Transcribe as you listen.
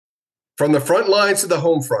From the front lines to the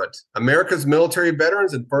home front, America's military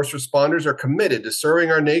veterans and first responders are committed to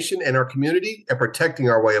serving our nation and our community and protecting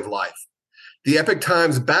our way of life. The Epic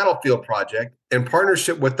Times Battlefield Project, in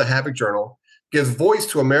partnership with the Havoc Journal, gives voice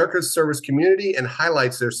to America's service community and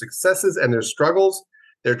highlights their successes and their struggles,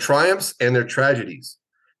 their triumphs and their tragedies.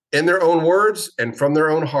 In their own words and from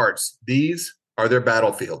their own hearts, these are their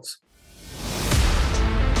battlefields.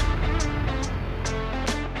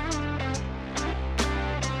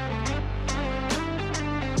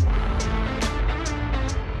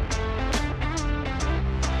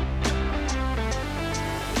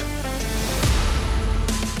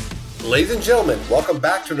 Ladies and gentlemen, welcome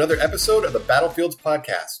back to another episode of the Battlefields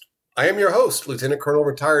Podcast. I am your host, Lieutenant Colonel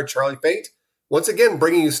Retired Charlie Fate, once again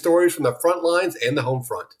bringing you stories from the front lines and the home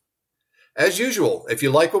front. As usual, if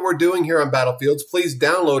you like what we're doing here on Battlefields, please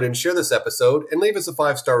download and share this episode and leave us a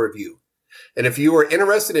 5-star review. And if you are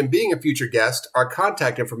interested in being a future guest, our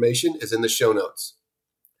contact information is in the show notes.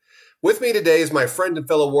 With me today is my friend and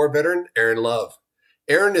fellow war veteran, Aaron Love.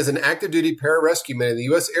 Aaron is an active duty pararescueman in the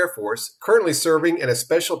U.S. Air Force, currently serving in a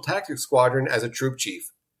Special Tactics Squadron as a troop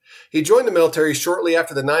chief. He joined the military shortly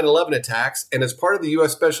after the 9/11 attacks, and as part of the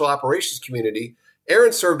U.S. Special Operations community,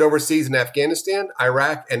 Aaron served overseas in Afghanistan,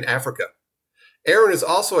 Iraq, and Africa. Aaron is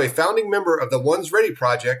also a founding member of the Ones Ready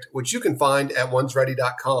Project, which you can find at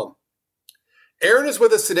onesready.com. Aaron is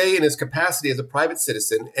with us today in his capacity as a private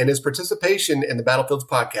citizen, and his participation in the Battlefields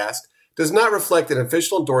Podcast does not reflect an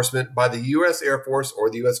official endorsement by the U.S. Air Force or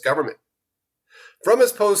the U.S. government. From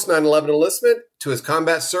his post 9/11 enlistment to his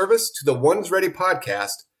combat service to the Ones Ready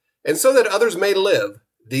podcast, and so that others may live,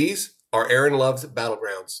 these are Aaron Love's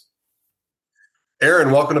battlegrounds.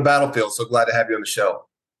 Aaron, welcome to Battlefield. So glad to have you on the show.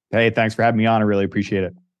 Hey, thanks for having me on. I really appreciate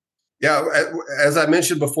it. Yeah, as I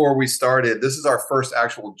mentioned before we started, this is our first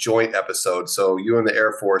actual joint episode. So you and the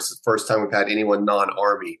Air Force, the first time we've had anyone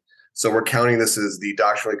non-Army. So we're counting this as the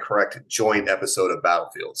doctrinally correct joint episode of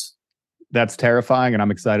Battlefields. That's terrifying, and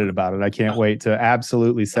I'm excited about it. I can't wait to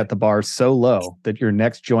absolutely set the bar so low that your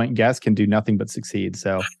next joint guest can do nothing but succeed.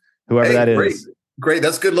 So whoever that is. Great.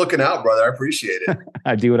 That's good looking out, brother. I appreciate it.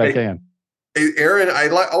 I do what I can. Hey, Aaron,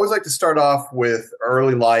 always like to start off with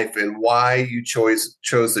early life and why you chose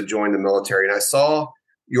to join the military. And I saw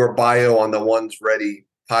your bio on the Ones Ready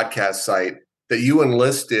podcast site that you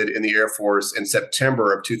enlisted in the Air Force in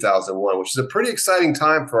September of 2001, which is a pretty exciting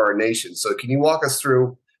time for our nation. So can you walk us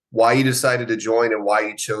through why you decided to join and why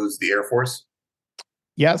you chose the Air Force?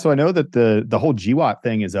 Yeah, so I know that the whole GWOT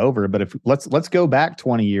thing is over, but if let's go back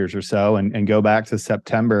 20 years or so and go back to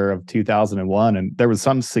September of 2001, and there was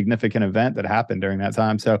some significant event that happened during that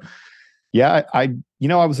time. So yeah, I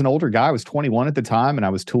was an older guy. I was 21 at the time, and I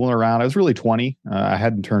was tooling around. I was really 20. I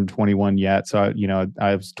hadn't turned 21 yet. So,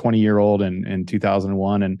 I was 20-year-old in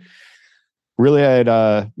 2001. And really,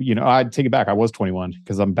 I'd take it back. I was 21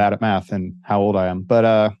 because I'm bad at math and how old I am. But,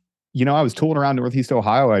 I was tooling around Northeast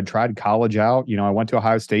Ohio. I tried college out. I went to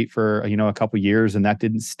Ohio State for, a couple of years, and that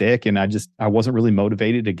didn't stick. And I wasn't really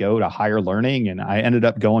motivated to go to higher learning. And I ended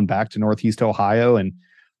up going back to Northeast Ohio and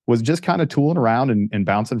was just kind of tooling around and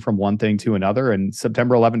bouncing from one thing to another. And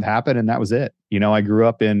September 11th happened, and that was it. I grew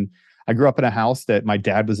up in a house that my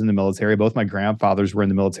dad was in the military. Both my grandfathers were in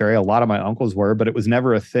the military. A lot of my uncles were, but it was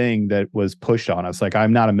never a thing that was pushed on us. Like,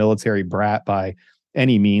 I'm not a military brat by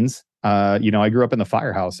any means. I grew up in the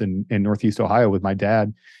firehouse in Northeast Ohio with my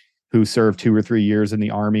dad, who served 2 or 3 years in the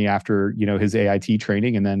Army after, his AIT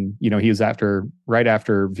training. And then, he was right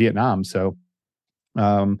after Vietnam. So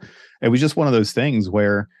it was just one of those things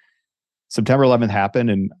where September 11th happened,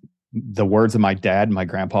 and the words of my dad and my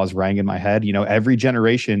grandpa's rang in my head. Every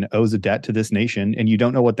generation owes a debt to this nation, and you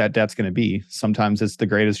don't know what that debt's going to be. Sometimes it's the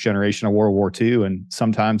greatest generation of World War II, and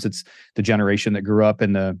sometimes it's the generation that grew up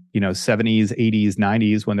in the 70s, 80s,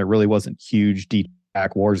 90s when there really wasn't huge deep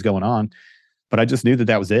back wars going on. But I just knew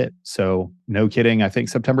that was it. So no kidding. I think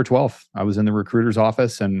September 12th, I was in the recruiter's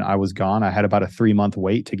office and I was gone. I had about a 3-month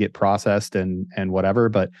wait to get processed and whatever.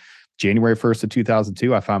 But January 1st of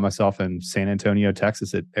 2002, I found myself in San Antonio,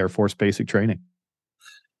 Texas at Air Force Basic Training.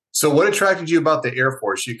 So what attracted you about the Air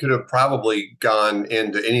Force? You could have probably gone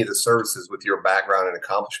into any of the services with your background and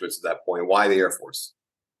accomplishments at that point. Why the Air Force?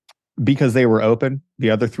 Because they were open. The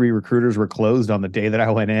other 3 recruiters were closed on the day that I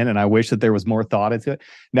went in, and I wish that there was more thought into it.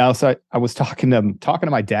 Now, so I was talking to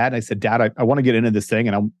my dad, and I said, Dad, I want to get into this thing,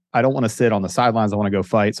 and I don't want to sit on the sidelines. I want to go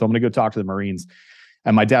fight. So I'm going to go talk to the Marines.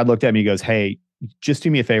 And my dad looked at me, he goes, hey, just do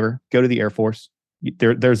me a favor, go to the Air Force.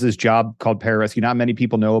 There's this job called pararescue. Not many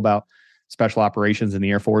people know about special operations in the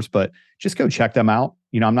Air Force, but just go check them out.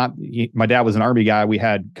 My dad was an Army guy. We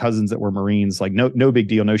had cousins that were Marines, like no big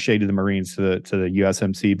deal, no shade to the Marines, to the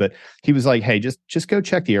USMC, but he was like, hey, just go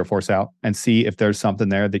check the Air Force out and see if there's something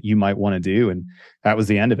there that you might want to do. And that was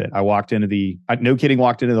the end of it. I walked into the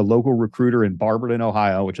local recruiter in Barberton,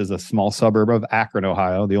 Ohio, which is a small suburb of Akron,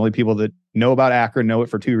 Ohio. The only people that know about Akron know it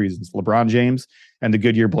for two reasons: LeBron James and the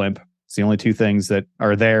Goodyear blimp. It's the only two things that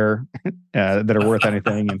are there that are worth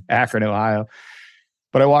anything in Akron, Ohio.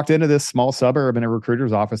 But I walked into this small suburb in a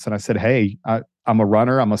recruiter's office and I said, hey, I'm a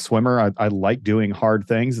runner. I'm a swimmer. I like doing hard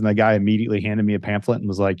things. And the guy immediately handed me a pamphlet and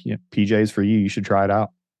was like, yeah, PJ's for you. You should try it out.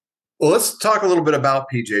 Well, let's talk a little bit about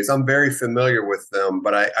PJs. I'm very familiar with them,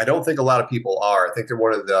 but I don't think a lot of people are. I think they're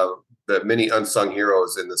one of the many unsung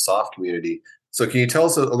heroes in the SOF community. So can you tell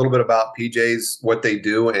us a little bit about PJs, what they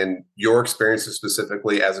do, and your experiences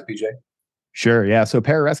specifically as a PJ? Sure. Yeah. So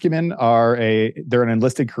pararescuemen they're an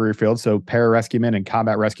enlisted career field. So pararescuemen and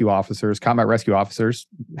combat rescue officers,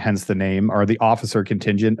 hence the name, are the officer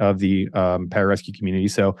contingent of the pararescue community.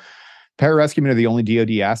 So pararescuemen are the only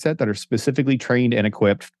DoD asset that are specifically trained and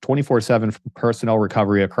equipped 24/7 for personnel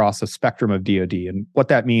recovery across the spectrum of DoD. And what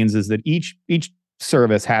that means is that each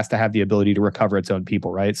service has to have the ability to recover its own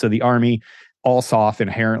people, right? So the Army, all SOF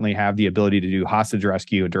inherently have the ability to do hostage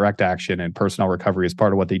rescue and direct action and personnel recovery as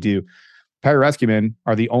part of what they do. Pararescuemen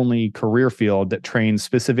are the only career field that trains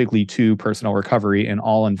specifically to personnel recovery in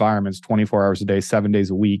all environments, 24 hours a day, 7 days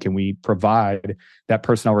a week. And we provide that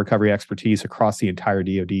personnel recovery expertise across the entire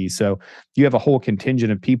DoD. So you have a whole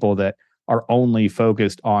contingent of people that are only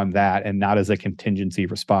focused on that and not as a contingency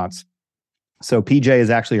response. So PJ is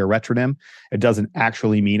actually a retronym. It doesn't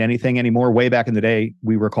actually mean anything anymore. Way back in the day,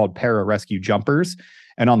 we were called pararescue jumpers.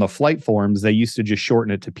 And on the flight forms, they used to just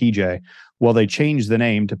shorten it to PJ. Well, they changed the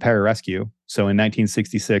name to pararescue. So in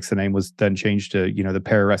 1966, the name was then changed to, the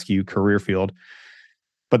pararescue career field.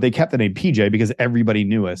 But they kept the name PJ because everybody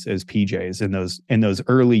knew us as PJs. In those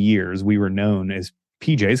early years, we were known as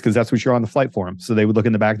PJs because that's what you're on the flight form. So they would look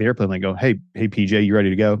in the back of the airplane and go, hey PJ, you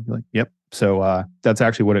ready to go? You're like, yep. So that's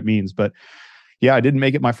actually what it means. But yeah, I didn't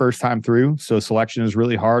make it my first time through. So selection is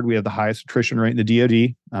really hard. We have the highest attrition rate in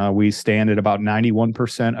the DoD. We stand at about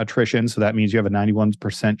 91% attrition. So that means you have a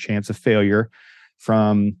 91% chance of failure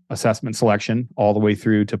from assessment selection all the way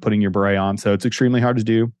through to putting your beret on. So it's extremely hard to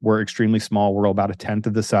do. We're extremely small. We're about 1/10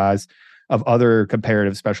 of the size of other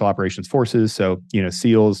comparative special operations forces. So,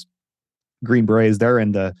 SEALs, Green Berets, they're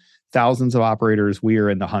in the thousands of operators. We are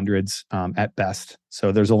in the hundreds at best.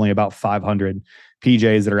 So there's only about 500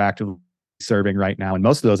 PJs that are actively serving right now. And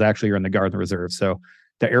most of those actually are in the Guard and the Reserve. So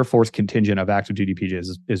the Air Force contingent of active duty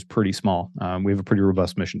PJs is pretty small. We have a pretty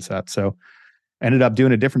robust mission set. So ended up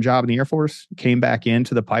doing a different job in the Air Force, came back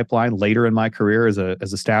into the pipeline later in my career as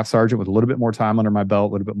a staff sergeant with a little bit more time under my belt,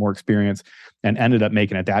 a little bit more experience, and ended up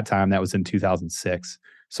making at that time, that was in 2006.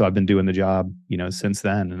 So I've been doing the job, since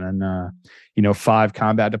then. And then, 5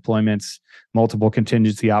 combat deployments, multiple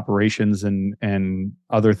contingency operations and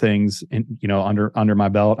other things, under my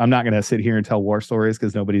belt. I'm not going to sit here and tell war stories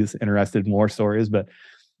because nobody's interested in war stories, but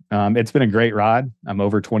it's been a great ride. I'm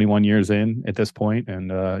over 21 years in at this point, and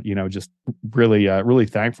just really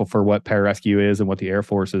thankful for what pararescue is and what the Air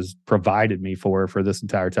Force has provided me for this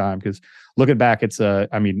entire time. Because looking back, it's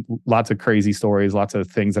lots of crazy stories, lots of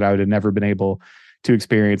things that I would have never been able to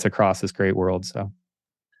experience across this great world. So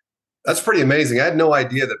that's pretty amazing. I had no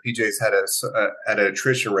idea that PJs had an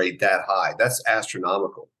attrition rate that high. That's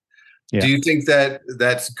astronomical. Yeah. Do you think that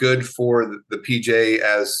that's good for the PJ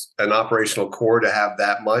as an operational core to have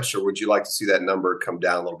that much, or would you like to see that number come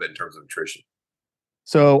down a little bit in terms of attrition?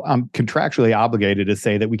 So I'm contractually obligated to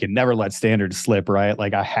say that we can never let standards slip, right?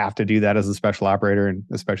 Like I have to do that as a special operator and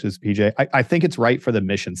especially as a PJ. I think it's right for the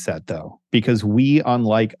mission set though, because we,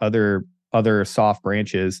 unlike other SOF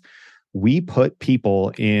branches, we put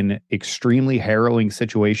people in extremely harrowing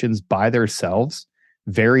situations by themselves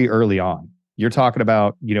very early on. You're talking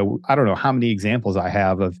about, I don't know how many examples I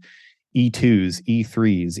have of E2s,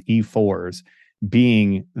 E3s, E4s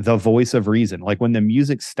being the voice of reason. Like when the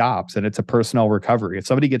music stops and it's a personnel recovery, if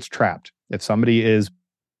somebody gets trapped, if somebody is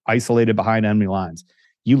isolated behind enemy lines,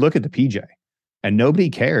 you look at the PJ and nobody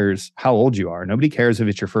cares how old you are. Nobody cares if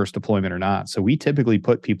it's your first deployment or not. So we typically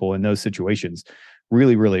put people in those situations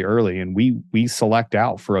really, really early. And we select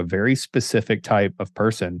out for a very specific type of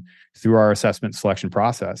person through our assessment selection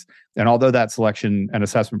process. And although that selection and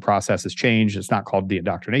assessment process has changed, it's not called the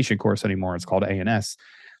indoctrination course anymore. It's called ANS.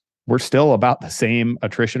 We're still about the same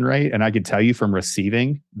attrition rate. And I can tell you from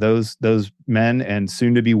receiving those men and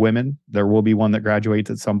soon to be women, there will be one that graduates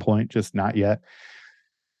at some point, just not yet.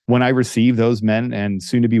 when I receive those men and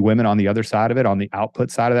soon to be women on the other side of it, on the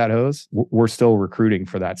output side of that hose, we're still recruiting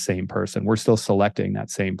for that same person. We're still selecting that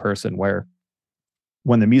same person, where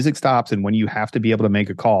when the music stops and when you have to be able to make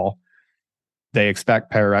a call, they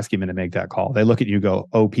expect pararescuemen to make that call. They look at you and go,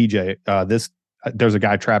 oh, PJ, there's a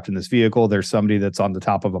guy trapped in this vehicle. There's somebody that's on the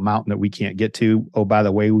top of a mountain that we can't get to. Oh, by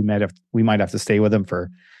the way, we might have to stay with them for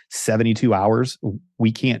 72 hours.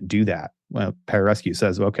 We can't do that. Well, pararescue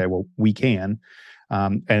says, okay, well, we can.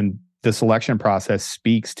 And the selection process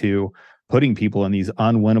speaks to putting people in these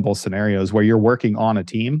unwinnable scenarios where you're working on a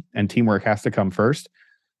team and teamwork has to come first,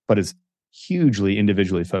 but it's hugely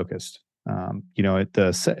individually focused. At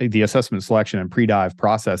the assessment, selection, and pre-dive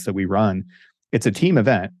process that we run, it's a team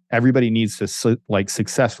event. Everybody needs to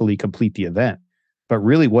successfully complete the event. But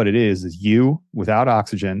really what it is you without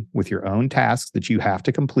oxygen with your own tasks that you have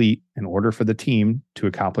to complete in order for the team to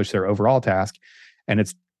accomplish their overall task. And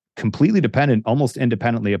it's completely dependent, almost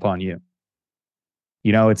independently upon you.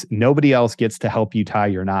 It's nobody else gets to help you tie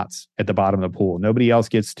your knots at the bottom of the pool. Nobody else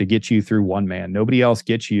gets to get you through one man. Nobody else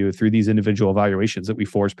gets you through these individual evaluations that we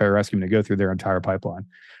force pararescuemen to go through their entire pipeline.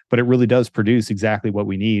 But it really does produce exactly what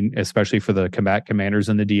we need, especially for the combat commanders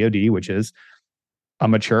in the DoD, which is a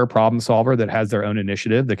mature problem solver that has their own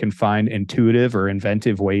initiative, that can find intuitive or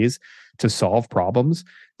inventive ways to solve problems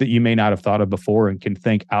that you may not have thought of before and can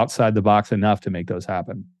think outside the box enough to make those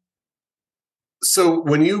happen. So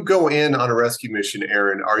when you go in on a rescue mission,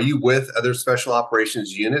 Aaron, are you with other special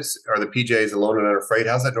operations units? Are the PJs alone and unafraid?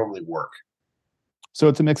 How's that normally work? So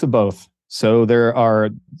it's a mix of both. So there are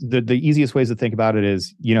the easiest ways to think about it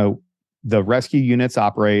is, the rescue units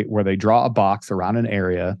operate where they draw a box around an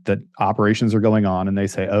area that operations are going on, and they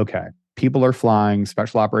say, okay, people are flying,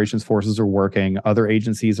 special operations forces are working, other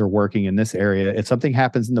agencies are working in this area. If something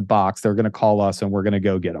happens in the box, they're going to call us and we're going to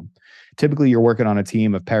go get them. Typically, you're working on a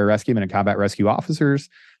team of pararescuemen and combat rescue officers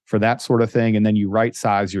for that sort of thing, and then you right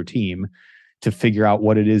size your team to figure out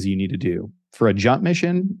what it is you need to do. For a jump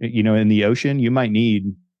mission, in the ocean, you might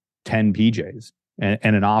need 10 PJs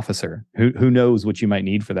and an officer who knows what you might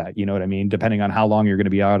need for that. You know what I mean? Depending on how long you're going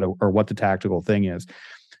to be out or what the tactical thing is.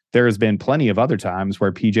 There has been plenty of other times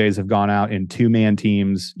where PJs have gone out in 2-man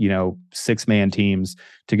teams, 6-man teams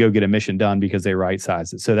to go get a mission done because they right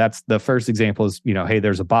size it. So that's the first example is, hey,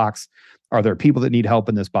 there's a box. Are there people that need help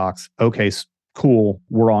in this box? Okay, cool.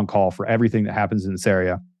 We're on call for everything that happens in this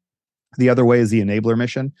area. The other way is the enabler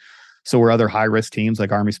mission. So we're other high-risk teams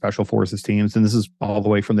like Army Special Forces teams, and this is all the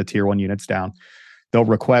way from the Tier 1 units down. They'll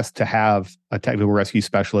request to have a technical rescue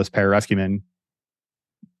specialist, pararescueman,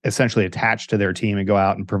 essentially attached to their team and go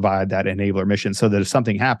out and provide that enabler mission so that if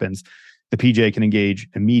something happens, the PJ can engage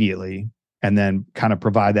immediately and then kind of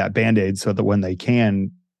provide that Band-Aid so that when they can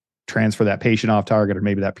transfer that patient off target or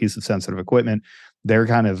maybe that piece of sensitive equipment, they're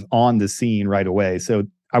kind of on the scene right away. So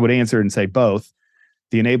I would answer and say both.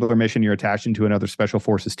 The enabler mission, you're attached into another special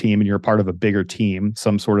forces team and you're part of a bigger team,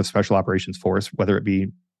 some sort of special operations force, whether it be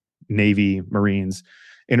Navy, Marines,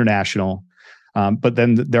 international. But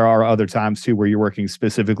then there are other times too where you're working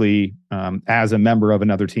specifically as a member of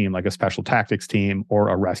another team, like a special tactics team or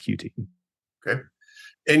a rescue team. Okay.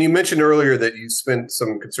 And you mentioned earlier that you spent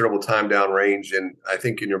some considerable time downrange, and I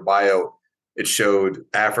think in your bio it showed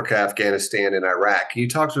Africa, Afghanistan, and Iraq. Can you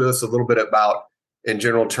talk to us a little bit about, in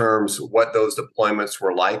general terms, what those deployments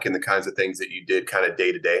were like and the kinds of things that you did kind of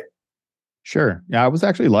day to day? Sure. Yeah, I was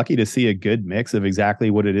actually lucky to see a good mix of exactly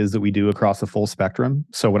what it is that we do across the full spectrum.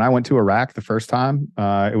 So when I went to Iraq the first time,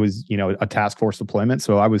 it was, a task force deployment.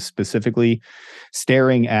 So I was specifically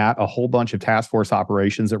staring at a whole bunch of task force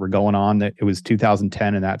operations that were going on. That it was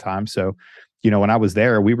 2010 in that time. So, when I was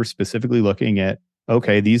there, we were specifically looking at,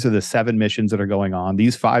 okay, these are the 7 missions that are going on.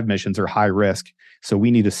 These 5 missions are high risk. So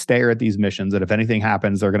we need to stare at these missions that if anything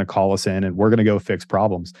happens, they're going to call us in and we're going to go fix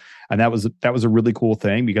problems. And that was a really cool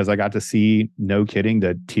thing because I got to see, no kidding,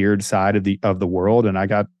 the tiered side of the world. And I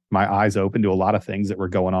got my eyes open to a lot of things that were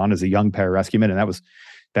going on as a young pararescueman. And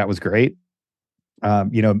that was great.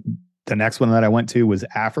 The next one that I went to was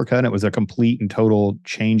Africa, and it was a complete and total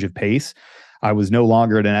change of pace. I was no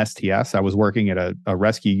longer at an STS. I was working at a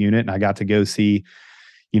rescue unit, and I got to go see,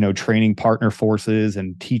 training partner forces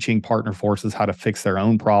and teaching partner forces how to fix their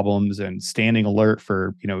own problems and standing alert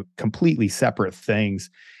for, completely separate things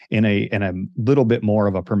in a little bit more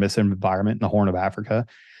of a permissive environment in the Horn of Africa.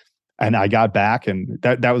 And I got back, and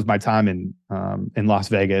that was my time in Las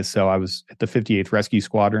Vegas. So I was at the 58th Rescue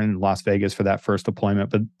Squadron in Las Vegas for that first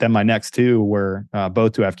deployment. But then my next 2 were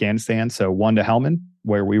both to Afghanistan. So one to Helmand,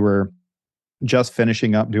 where we were just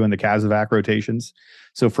finishing up doing the CASEVAC rotations.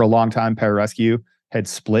 So for a long time, pararescue had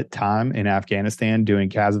split time in Afghanistan doing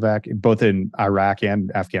CASEVAC, both in Iraq and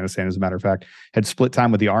Afghanistan, as a matter of fact, had split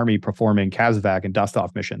time with the Army performing CASEVAC and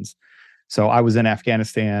dust-off missions. So I was in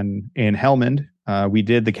Afghanistan in Helmand. We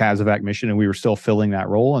did the CASEVAC mission, and we were still filling that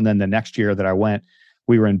role. And then the next year that I went,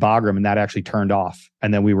 we were in Bagram, and that actually turned off.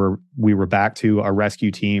 And then we were back to a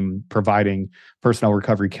rescue team providing personnel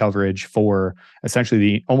recovery coverage for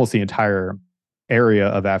essentially almost the entire area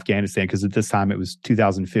of Afghanistan, because at this time it was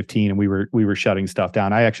 2015 and we were shutting stuff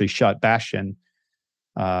down. I actually shut Bastion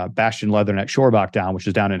Leatherneck Shorebach down, which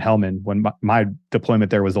is down in Helmand, when my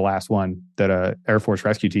deployment there was the last one that a Air Force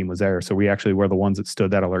rescue team was there. So we actually were the ones that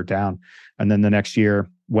stood that alert down. And then the next year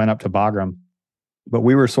went up to Bagram, but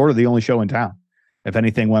we were sort of the only show in town. If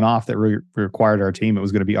anything went off that required our team, it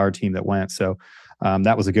was going to be our team that went. So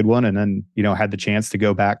that was a good one. And then, had the chance to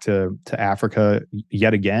go back to Africa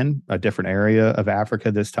yet again, a different area of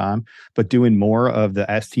Africa this time, but doing more of the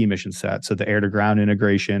ST mission set. So the air to ground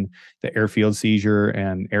integration, the airfield seizure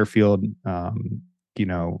and airfield,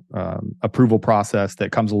 approval process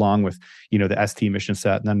that comes along with, the ST mission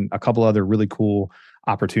set. And then a couple other really cool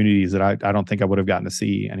opportunities that I don't think I would have gotten to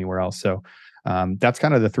see anywhere else. So that's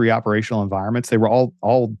kind of the three operational environments. They were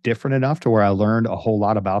all different enough to where I learned a whole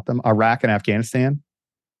lot about them. Iraq and Afghanistan,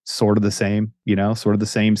 sort of the same, sort of the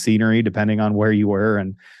same scenery depending on where you were.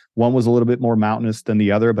 And one was a little bit more mountainous than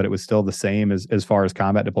the other, but it was still the same as far as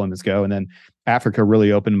combat deployments go. And then Africa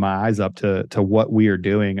really opened my eyes up to what we are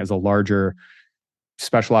doing as a larger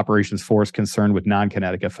special operations force concerned with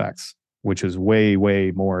non-kinetic effects, which is way,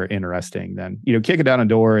 way more interesting than, kicking down a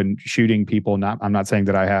door and shooting people. I'm not saying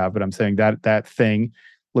that I have, but I'm saying that thing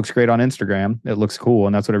looks great on Instagram. It looks cool.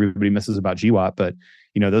 And that's what everybody misses about GWOT. But,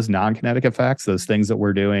 those non-kinetic effects, those things that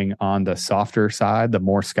we're doing on the softer side, the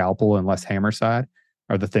more scalpel and less hammer side,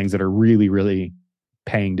 are the things that are really, really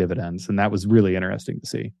paying dividends. And that was really interesting to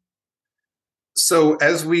see. So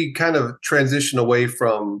as we kind of transition away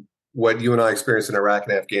from what you and I experienced in Iraq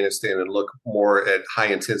and Afghanistan and look more at high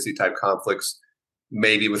intensity type conflicts,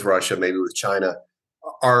 maybe with Russia, maybe with China,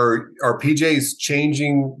 are PJs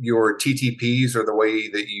changing your TTPs or the way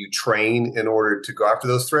that you train in order to go after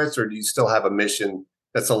those threats? Or do you still have a mission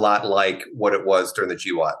that's a lot like what it was during the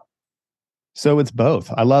GWOT? So it's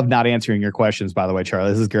both. I love not answering your questions, by the way,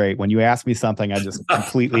 Charlie. This is great. When you ask me something, I just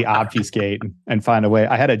completely obfuscate and find a way.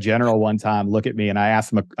 I had a general one time look at me and I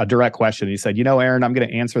asked him a direct question. He said, Aaron, I'm going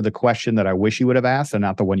to answer the question that I wish you would have asked and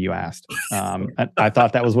not the one you asked. I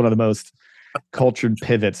thought that was one of the most cultured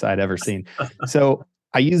pivots I'd ever seen. So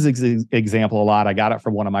I use this example a lot. I got it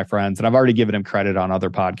from one of my friends and I've already given him credit on other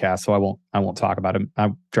podcasts, so I won't talk about him.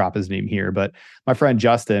 I'll drop his name here. But my friend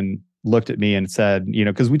Justin looked at me and said,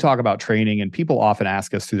 because we talk about training and people often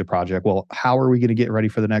ask us through the project, well, how are we going to get ready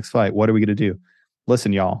for the next fight? What are we going to do?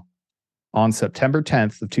 Listen, y'all, on September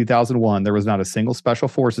 10th of 2001, there was not a single special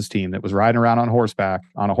forces team that was riding around on a horseback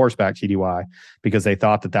TDY because they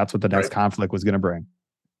thought that that's what the next conflict was going to bring.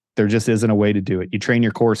 There just isn't a way to do it. You train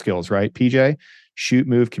your core skills, right? PJ, shoot,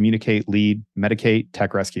 move, communicate, lead, medicate,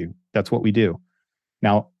 tech rescue. That's what we do.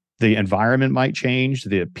 Now, the environment might change.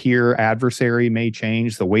 The peer adversary may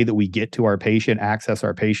change. The way that we get to our patient, access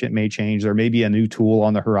our patient may change. There may be a new tool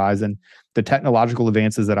on the horizon. The technological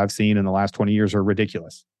advances that I've seen in the last 20 years are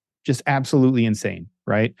ridiculous. Just absolutely insane,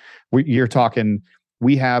 right? You're talking,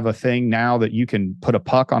 we have a thing now that you can put a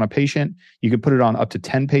puck on a patient. You can put it on up to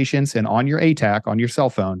 10 patients, and on your ATAC, on your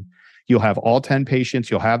cell phone, you'll have all 10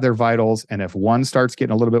 patients, you'll have their vitals. And if one starts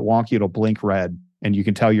getting a little bit wonky, it'll blink red. And you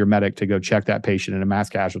can tell your medic to go check that patient in a mass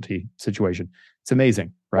casualty situation. It's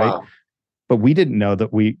amazing, right? Wow. But we didn't know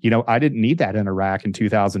that I didn't need that in Iraq in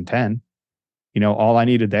 2010. All I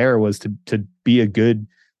needed there was to be a good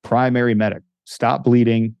primary medic. Stop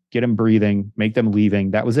bleeding, get them breathing, make them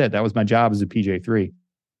leaving. That was it. That was my job as a PJ3.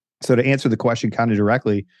 So to answer the question kind of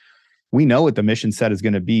directly, we know what the mission set is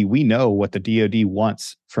going to be. We know what the DoD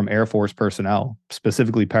wants from Air Force personnel,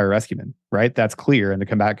 specifically pararescuemen, right? That's clear. And the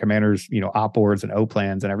combat commanders, op boards and O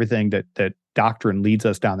plans and everything that doctrine leads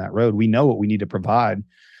us down that road. We know what we need to provide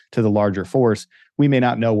to the larger force. We may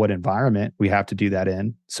not know what environment we have to do that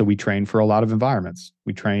in. So we train for a lot of environments.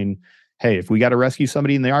 We train, hey, if we got to rescue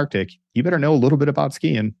somebody in the Arctic, you better know a little bit about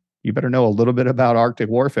skiing. You better know a little bit about Arctic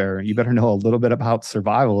warfare. You better know a little bit about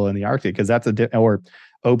survival in the Arctic, because that's or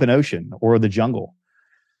open ocean or the jungle.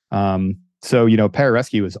 So,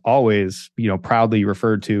 pararescue is always, proudly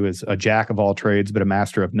referred to as a jack of all trades, but a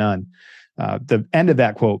master of none. The end of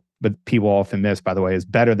that quote, but people often miss, by the way, is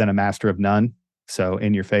better than a master of none. So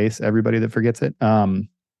in your face, everybody that forgets it.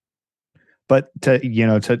 But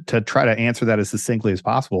to try to answer that as succinctly as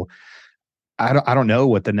possible, I don't know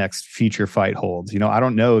what the next future fight holds. I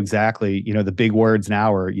don't know exactly, the big words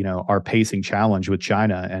now are, our pacing challenge with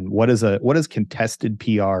China, and what does contested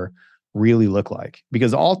PR really look like?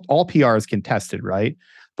 Because all PR is contested, right?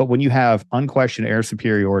 But when you have unquestioned air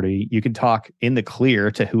superiority, you can talk in the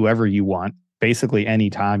clear to whoever you want, basically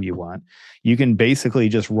anytime you want. You can basically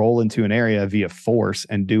just roll into an area via force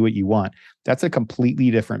and do what you want. That's a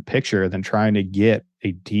completely different picture than trying to get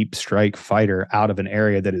a deep strike fighter out of an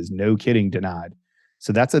area that is no kidding denied.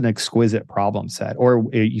 So that's an exquisite problem set. Or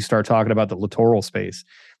you start talking about the littoral space,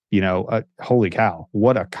 holy cow,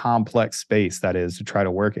 what a complex space that is to try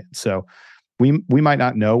to work in. So we might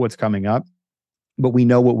not know what's coming up, but we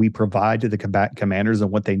know what we provide to the combat commanders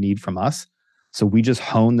and what they need from us. So we just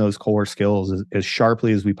hone those core skills as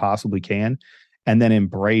sharply as we possibly can, and then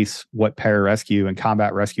embrace what pararescue and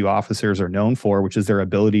combat rescue officers are known for, which is their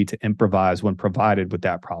ability to improvise when provided with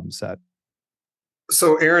that problem set.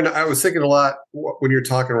 So, Aaron, I was thinking a lot when you're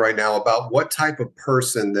talking right now about what type of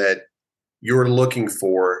person that you're looking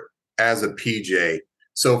for as a PJ.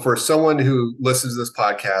 So for someone who listens to this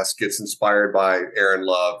podcast, gets inspired by Aaron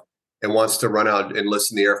Love, and wants to run out and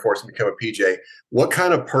enlist in the Air Force and become a PJ, what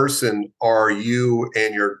kind of person are you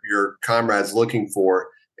and your comrades looking for?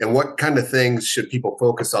 And what kind of things should people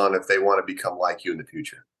focus on if they want to become like you in the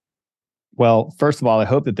future? Well, first of all, I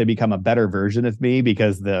hope that they become a better version of me,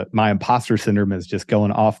 because my imposter syndrome is just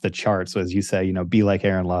going off the charts. So as you say, be like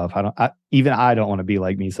Aaron Love. I don't want to be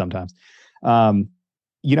like me sometimes.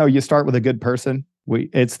 You start with a good person.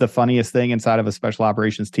 It's the funniest thing inside of a special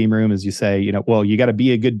operations team room is you say, well, you got to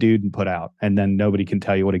be a good dude and put out, and then nobody can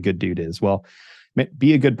tell you what a good dude is. Well,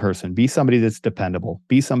 be a good person, be somebody that's dependable,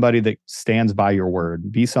 be somebody that stands by your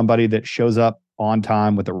word, be somebody that shows up on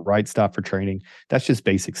time with the right stuff for training. That's just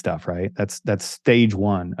basic stuff, right? That's stage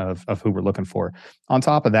one of who we're looking for. On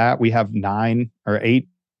top of that, we have 8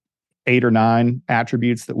 or 9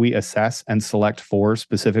 attributes that we assess and select for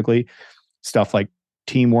specifically. Stuff like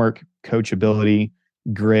teamwork, coachability,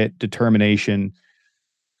 grit, determination,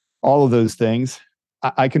 all of those things.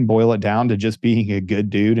 I can boil it down to just being a good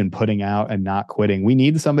dude and putting out and not quitting. We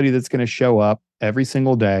need somebody that's going to show up every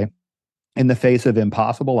single day in the face of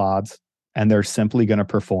impossible odds, and they're simply going to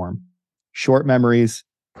perform. Short memories,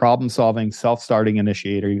 problem solving, self-starting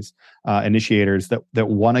initiators that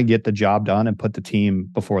want to get the job done and put the team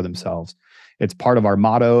before themselves. It's part of our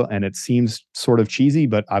motto, and it seems sort of cheesy,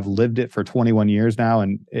 but I've lived it for 21 years now,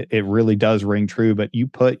 and it really does ring true. But you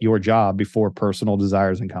put your job before personal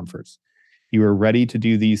desires and comforts. You are ready to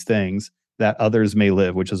do these things that others may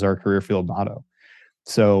live, which is our career field motto.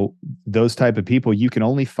 So those type of people, you can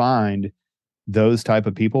only find those type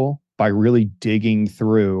of people by really digging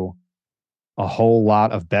through a whole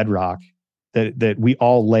lot of bedrock that we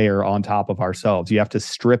all layer on top of ourselves. You have to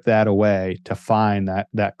strip that away to find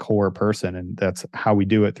that core person. And that's how we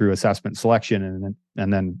do it, through assessment selection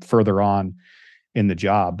and then further on in the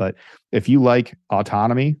job. But if you like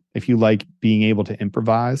autonomy, if you like being able to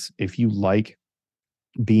improvise, if you like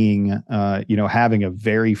being, having a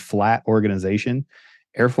very flat organization,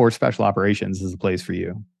 Air Force Special Operations is the place for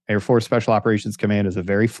you. Air Force Special Operations Command is a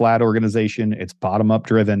very flat organization. It's bottom-up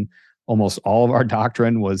driven. Almost all of our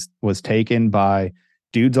doctrine was taken by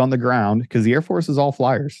dudes on the ground, because the Air Force is all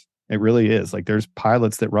flyers. It really is. Like, there's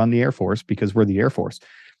pilots that run the Air Force because we're the Air Force.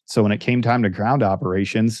 So when it came time to ground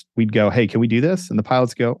operations, we'd go, hey, can we do this? And the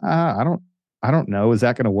pilots go, I don't know. Is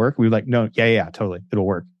that going to work? We were like, no, yeah, totally. It'll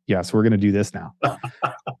work. Yeah. So we're going to do this now.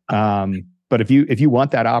 But if you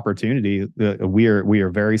want that opportunity, we are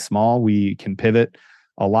very small. We can pivot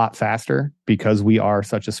a lot faster because we are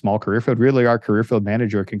such a small career field. Really, our career field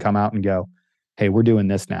manager can come out and go, hey, we're doing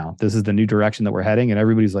this now. This is the new direction that we're heading. And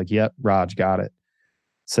everybody's like, yep, Raj, got it.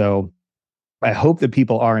 So I hope that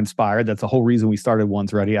people are inspired. That's the whole reason we started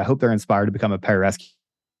One's Ready. I hope they're inspired to become a pararescue.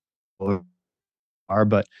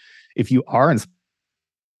 But if you are inspired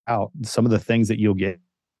out, some of the things that you'll get,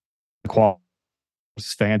 quality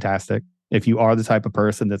is fantastic. If you are the type of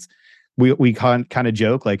person that's, we kind of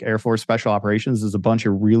joke, like Air Force Special Operations is a bunch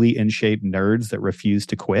of really in shape nerds that refuse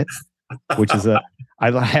to quit, which is I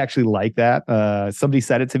actually like that. Somebody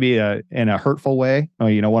said it to me in a hurtful way.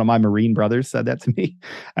 One of my Marine brothers said that to me,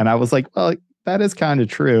 and I was like, well, that is kind of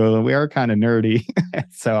true. We are kind of nerdy.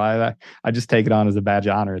 So I just take it on as a badge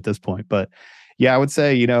of honor at this point. But yeah, I would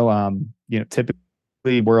say,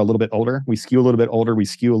 typically we're a little bit older. We skew a little bit older. We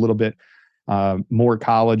skew a little bit more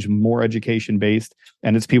college, more education based.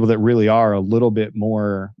 And it's people that really are a little bit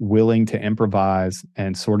more willing to improvise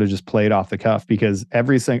and sort of just play it off the cuff, because I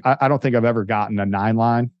don't think I've ever gotten a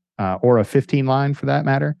 9-line or a 15-line for that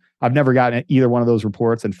matter. I've never gotten either one of those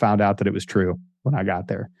reports and found out that it was true when I got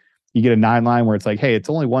there. You get a 9 line where it's like, hey, it's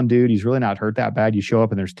only one dude. He's really not hurt that bad. You show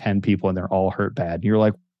up and there's 10 people and they're all hurt bad. And you're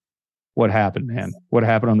like, what happened, man? What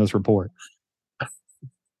happened on this report?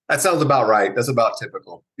 That sounds about right. That's about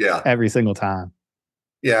typical. Yeah. Every single time.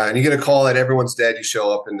 Yeah. And you get a call that everyone's dead. You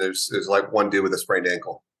show up and there's like one dude with a sprained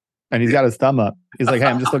ankle. And he's got his thumb up. He's like, hey,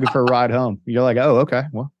 I'm just looking for a ride home. You're like, oh, okay.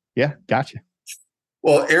 Well, yeah, gotcha.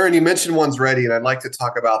 Well, Aaron, you mentioned One's Ready, and I'd like to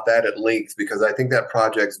talk about that at length because I think that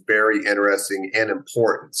project's very interesting and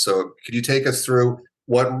important. So could you take us through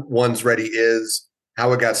what One's Ready is,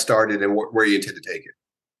 how it got started, and where you intend to take it?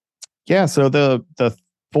 Yeah, so the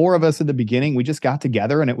 4 of us at the beginning, we just got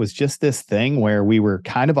together, and it was just this thing where we were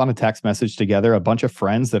kind of on a text message together, a bunch of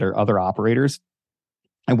friends that are other operators.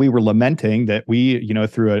 And we were lamenting that we,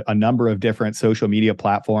 through a number of different social media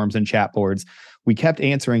platforms and chat boards, we kept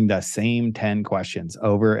answering the same 10 questions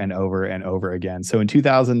over and over and over again. So in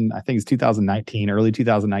 2019, early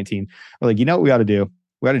 2019, we're like, you know what we ought to do?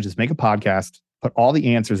 We ought to just make a podcast, put all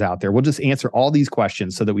the answers out there. We'll just answer all these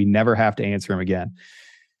questions so that we never have to answer them again.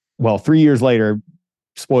 Well, 3 years later,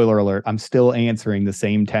 spoiler alert, I'm still answering the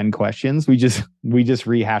same 10 questions. We just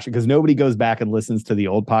rehash it because nobody goes back and listens to the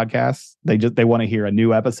old podcasts. They want to hear a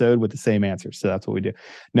new episode with the same answers. So that's what we do.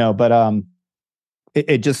 No, but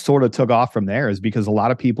it just sort of took off from there, is because a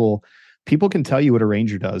lot of people can tell you what a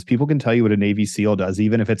Ranger does. People can tell you what a Navy SEAL does,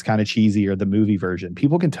 even if it's kind of cheesy or the movie version.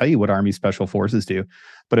 People can tell you what Army Special Forces do.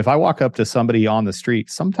 But if I walk up to somebody on the street,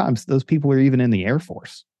 sometimes those people are even in the Air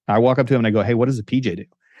Force. I walk up to them and I go, hey, what does a PJ do?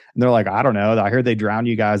 And they're like, I don't know. I heard they drown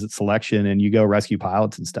you guys at selection and you go rescue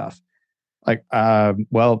pilots and stuff. Like,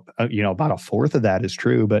 about a fourth of that is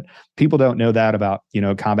true, but people don't know that about,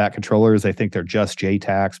 combat controllers. They think they're just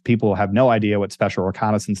JTACs. People have no idea what special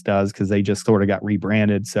reconnaissance does because they just sort of got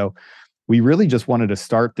rebranded. So we really just wanted to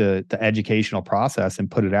start the educational process and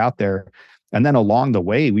put it out there. And then along the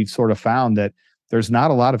way, we've sort of found that there's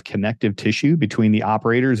not a lot of connective tissue between the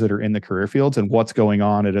operators that are in the career fields and what's going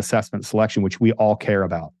on at assessment selection, which we all care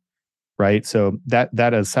about, right? So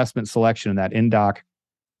that assessment selection and that INDOC,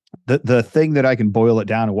 the thing that I can boil it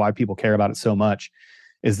down and why people care about it so much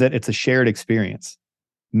is that it's a shared experience.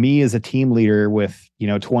 Me as a team leader with,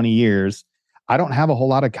 20 years, I don't have a whole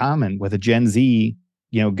lot of common with a Gen Z,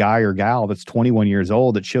 guy or gal that's 21 years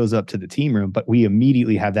old that shows up to the team room, but we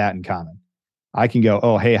immediately have that in common. I can go,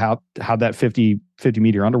 oh, hey, how'd that 50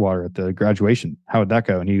 meter underwater at the graduation? How would that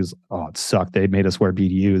go? And he goes, oh, it sucked. They made us wear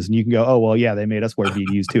BDUs. And you can go, oh, well, yeah, they made us wear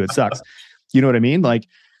BDUs too. It sucks. You know what I mean? Like,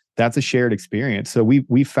 that's a shared experience. So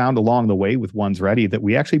we found along the way with One's Ready that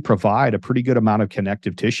we actually provide a pretty good amount of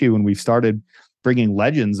connective tissue, and we've started bringing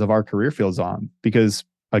legends of our career fields on. Because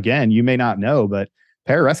again, you may not know, but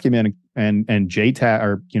pararescuemen and JTAC,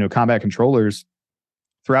 or combat controllers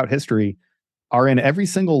throughout history, are in every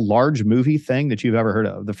single large movie thing that you've ever heard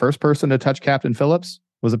of. The first person to touch Captain Phillips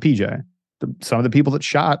was a PJ. Some of the people that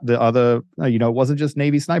shot the other, it wasn't just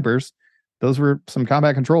Navy snipers. Those were some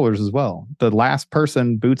combat controllers as well. The last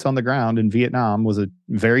person boots on the ground in Vietnam was a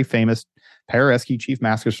very famous pararescue chief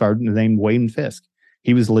master sergeant named Wayne Fisk.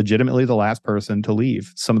 He was legitimately the last person to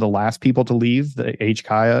leave. Some of the last people to leave the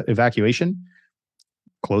HKIA evacuation,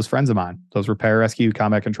 close friends of mine. Those were pararescue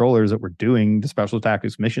combat controllers that were doing the special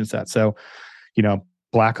tactics mission set. So,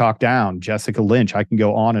 Black Hawk Down, Jessica Lynch, I can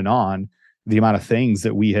go on and on, the amount of things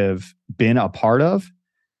that we have been a part of,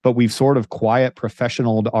 but we've sort of quiet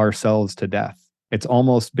professionaled ourselves to death. It's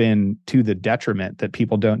almost been to the detriment that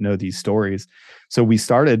people don't know these stories. So we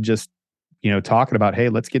started just, talking about, hey,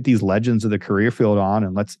 let's get these legends of the career field on,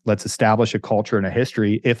 and let's establish a culture and a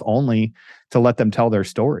history, if only to let them tell their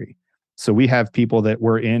story. So we have people that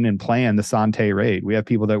were in and planned the Sante raid. We have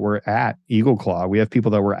people that were at Eagle Claw. We have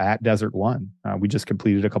people that were at Desert One. We just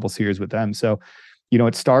completed a couple series with them. So,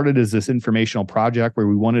 it started as this informational project where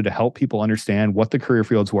we wanted to help people understand what the career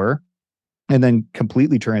fields were. And then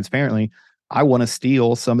completely transparently, I want to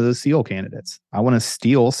steal some of those SEAL candidates. I want to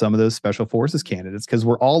steal some of those Special Forces candidates because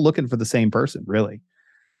we're all looking for the same person, really.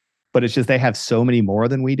 But it's just they have so many more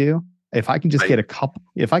than we do. If I can just get a couple,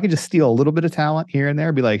 if I can just steal a little bit of talent here and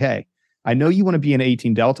there, be like, hey, I know you want to be an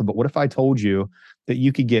 18 Delta, but what if I told you that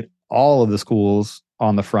you could get all of the schools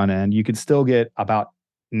on the front end? You could still get about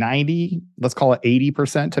 90, let's call it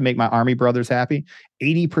 80% to make my Army brothers happy.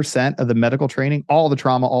 80% of the medical training, all the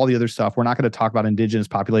trauma, all the other stuff. We're not going to talk about indigenous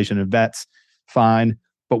population and vets. Fine.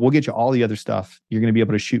 But we'll get you all the other stuff. You're going to be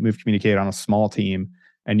able to shoot, move, communicate on a small team,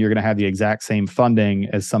 and you're going to have the exact same funding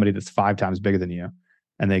as somebody that's 5 times bigger than you.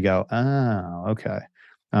 And they go, oh, okay.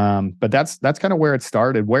 But that's kind of where it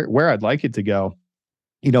started. Where I'd like it to go,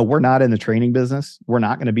 we're not in the training business. We're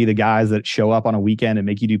not going to be the guys that show up on a weekend and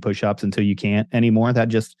make you do push-ups until you can't anymore.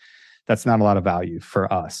 That's not a lot of value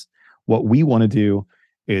for us. What we want to do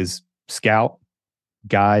is scout,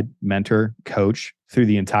 guide, mentor, coach through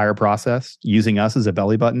the entire process, using us as a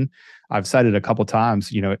belly button. I've said it a couple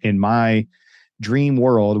times, in my dream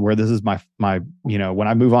world where this is my, when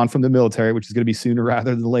I move on from the military, which is going to be sooner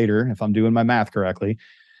rather than later, if I'm doing my math correctly.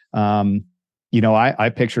 I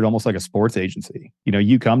pictured almost like a sports agency.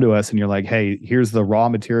 You come to us and you're like, hey, here's the raw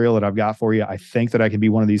material that I've got for you. I think that I can be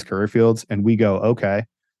one of these career fields. And we go, okay,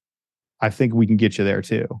 I think we can get you there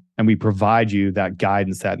too. And we provide you that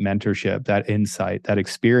guidance, that mentorship, that insight, that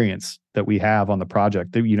experience that we have on the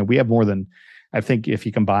project. We have more than, I think if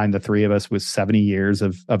you combine the three of us with 70 years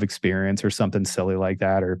of experience or something silly like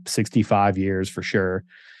that, or 65 years for sure.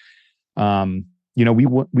 We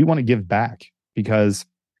want to give back because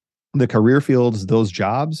the career fields, those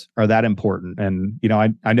jobs are that important. And,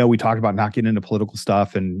 I know we talked about not getting into political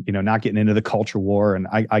stuff and, not getting into the culture war, and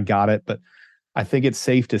I got it. But I think it's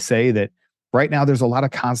safe to say that right now there's a lot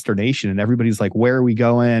of consternation and everybody's like, where are we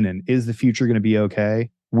going? And is the future going to be okay?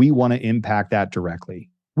 We want to impact that directly.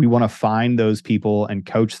 We want to find those people and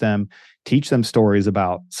coach them, teach them stories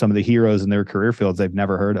about some of the heroes in their career fields they've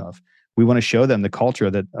never heard of. We want to show them the culture,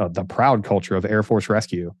 the proud culture of Air Force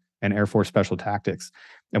Rescue and Air Force Special Tactics.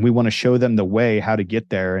 And we want to show them the way how to get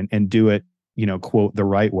there and do it, quote, the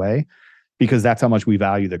right way, because that's how much we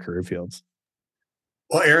value the career fields.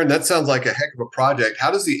 Well, Aaron, that sounds like a heck of a project.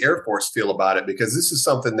 How does the Air Force feel about it? Because this is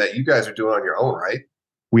something that you guys are doing on your own, right?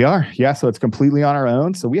 We are. Yeah. So it's completely on our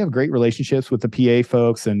own. So we have great relationships with the PA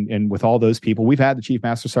folks and with all those people. We've had the Chief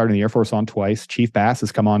Master Sergeant in the Air Force on twice. Chief Bass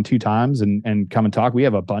has come on 2 times and come and talk. We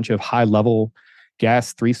have a bunch of high level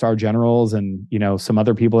guests, 3-star generals, and, some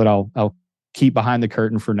other people that I'll keep behind the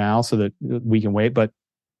curtain for now so that we can wait. But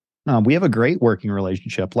we have a great working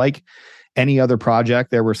relationship. Like any other project,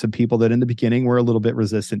 there were some people that in the beginning were a little bit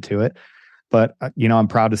resistant to it. But I'm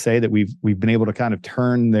proud to say that we've been able to kind of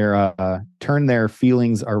turn their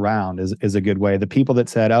feelings around is a good way. The people that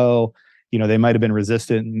said, oh, they might have been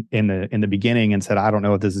resistant in the beginning and said, I don't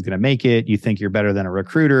know if this is going to make it. You think you're better than a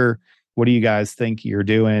recruiter. What do you guys think you're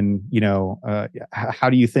doing? How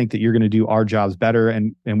do you think that you're going to do our jobs better?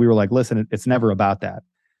 And we were like, listen, it's never about that.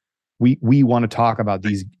 We want to talk about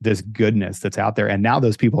this goodness that's out there. And now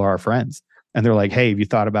those people are our friends. And they're like, hey, have you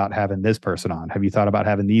thought about having this person on? Have you thought about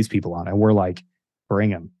having these people on? And we're like, bring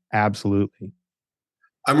them. Absolutely.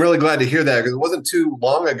 I'm really glad to hear that, because it wasn't too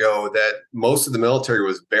long ago that most of the military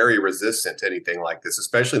was very resistant to anything like this,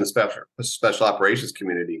 especially in the special operations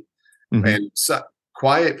community. Mm-hmm. And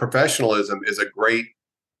quiet professionalism is a great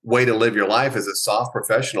way to live your life as a soft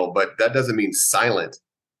professional, but that doesn't mean silent.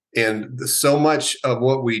 And so much of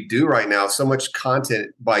what we do right now, so much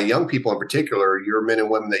content by young people in particular, your men and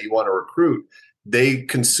women that you want to recruit, they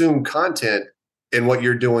consume content in what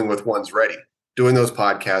you're doing with One's Ready, doing those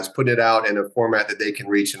podcasts, putting it out in a format that they can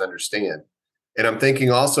reach and understand. And I'm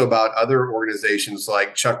thinking also about other organizations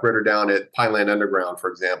like Chuck Ritter down at Pineland Underground, for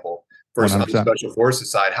example, versus on the Special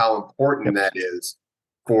Forces side, how important that is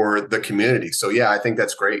for the community. So, yeah, I think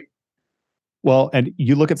that's great. Well, and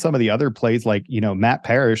you look at some of the other plays, like, Matt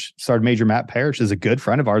Parrish, Sergeant Major Matt Parrish is a good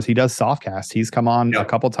friend of ours. He does softcast. He's come on a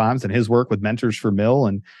couple times, and his work with Mentors for Mill.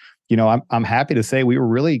 And, I'm happy to say we were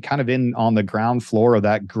really kind of in on the ground floor of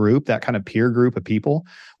that group, that kind of peer group of people.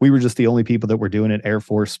 We were just the only people that were doing it Air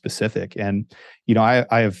Force specific. And, I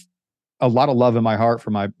have a lot of love in my heart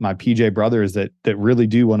for my PJ brothers that really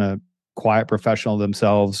do want to quiet professional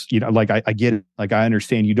themselves. Like I get it. Like I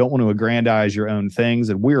understand you don't want to aggrandize your own things,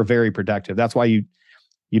 and we're very protective. That's why you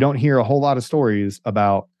don't hear a whole lot of stories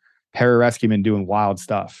about pararescuemen doing wild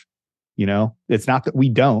stuff. It's not that we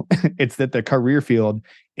don't, it's that the career field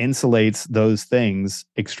insulates those things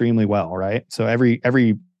extremely well. Right. So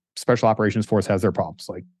every special operations force has their problems.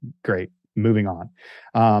 Like, great, moving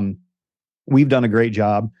on. We've done a great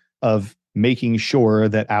job of making sure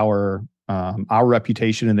that our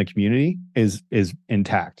reputation in the community is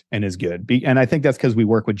intact and is good. And I think that's because we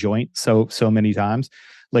work with Joint so many times.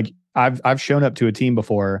 Like I've shown up to a team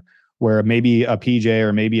before where maybe a PJ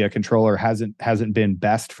or maybe a controller hasn't been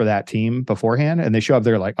best for that team beforehand, and they show up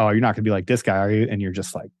there like, oh, you're not going to be like this guy, are you? And you're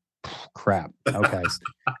just like, crap. Okay,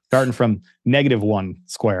 starting from -1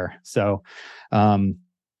 square. So,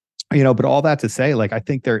 but all that to say, like, I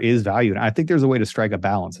think there is value, and I think there's a way to strike a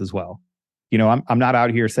balance as well. I'm not out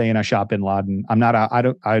here saying I shot Bin Laden. I'm not.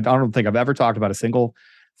 I don't think I've ever talked about a single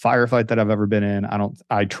firefight that I've ever been in.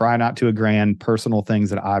 I try not to agrand personal things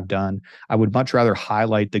that I've done. I would much rather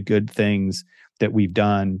highlight the good things that we've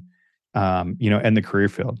done, in the career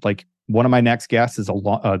field. Like, one of my next guests is a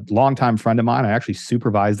longtime friend of mine. I actually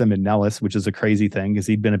supervised him in Nellis, which is a crazy thing because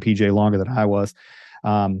he'd been a PJ longer than I was.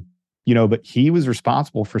 But he was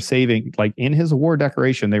responsible for saving, like in his award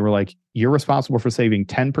declaration, they were like, you're responsible for saving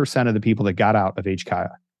 10% of the people that got out of HKIA.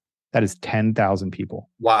 That is 10,000 people.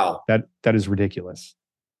 Wow. That is ridiculous.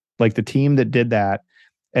 Like the team that did that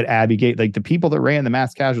at Abbey Gate, like the people that ran the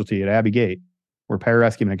mass casualty at Abbey Gate were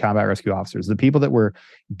pararescuemen and combat rescue officers. The people that were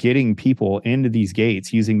getting people into these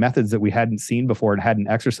gates using methods that we hadn't seen before and hadn't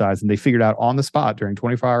exercised, and they figured out on the spot during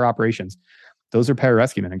 24-hour operations, those are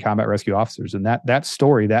pararescuemen and combat rescue officers. And that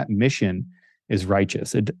story, that mission is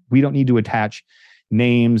righteous. We don't need to attach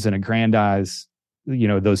names and aggrandize,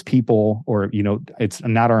 those people, or, it's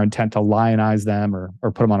not our intent to lionize them or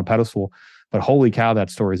put them on a pedestal, but holy cow, that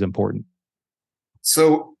story is important.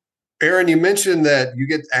 So, Aaron, you mentioned that you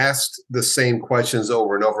get asked the same questions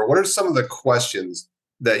over and over. What are some of the questions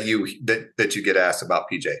that you get asked about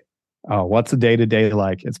PJ? Oh, what's a day-to-day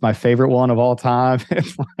like? It's my favorite one of all time.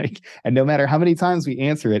 It's like, and no matter how many times we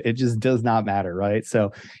answer it, it just does not matter, right?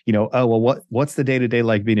 So, what's the day-to-day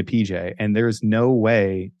like being a PJ? And there's no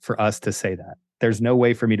way for us to say that. There's no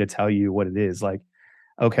way for me to tell you what it is. Like,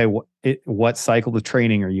 okay, what cycle of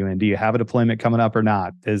training are you in? Do you have a deployment coming up or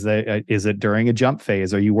not? Is it during a jump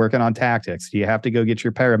phase? Are you working on tactics? Do you have to go get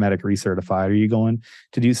your paramedic recertified? Are you going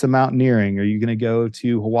to do some mountaineering? Are you going to go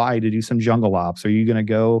to Hawaii to do some jungle ops? Are you going to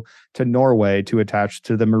go to Norway to attach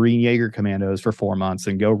to the Marine Jaeger Commandos for 4 months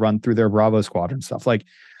and go run through their Bravo squadron stuff? Like,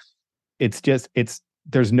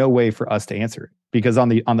 there's no way for us to answer it, because on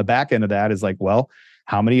the back end of that is like, well,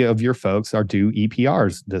 how many of your folks are due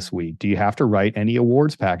EPRs this week? Do you have to write any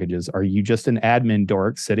awards packages? Are you just an admin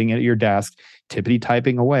dork sitting at your desk, tippity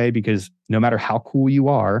typing away? Because no matter how cool you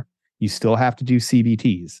are, you still have to do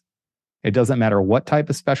CBTs. It doesn't matter what type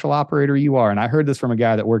of special operator you are. And I heard this from a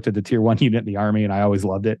guy that worked at the Tier 1 unit in the Army, and I always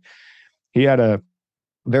loved it. He had a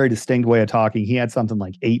very distinct way of talking. He had something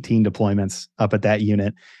like 18 deployments up at that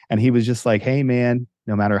unit. And he was just like, hey, man,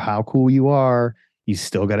 no matter how cool you are, you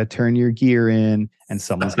still got to turn your gear in, and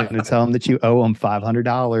someone's going to tell them that you owe them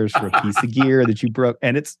 $500 for a piece of gear that you broke.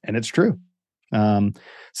 And it's true.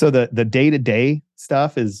 So the day-to-day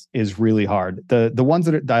stuff is really hard. The ones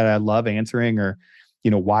that I love answering are,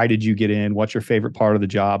 why did you get in? What's your favorite part of the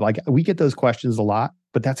job? Like, we get those questions a lot,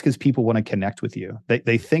 but that's because people want to connect with you.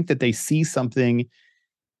 They think that they see something.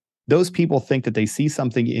 Those people think that they see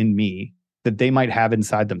something in me that they might have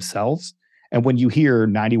inside themselves. And when you hear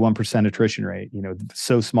 91% attrition rate,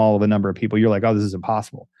 so small of a number of people, you're like, oh, this is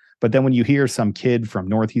impossible. But then when you hear some kid from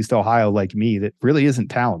Northeast Ohio like me that really isn't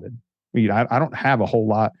talented, I don't have a whole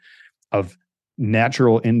lot of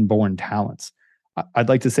natural inborn talents. I'd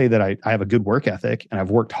like to say that I have a good work ethic, and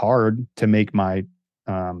I've worked hard to make my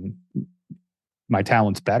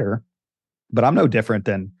talents better. But I'm no different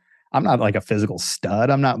than, I'm not like a physical stud.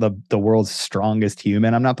 I'm not the world's strongest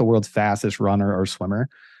human. I'm not the world's fastest runner or swimmer.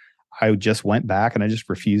 I just went back and I just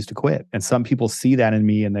refused to quit. And some people see that in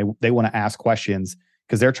me, and they want to ask questions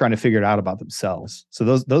because they're trying to figure it out about themselves. So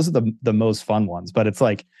those are the most fun ones. But it's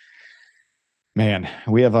like, man,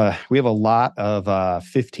 we have a lot of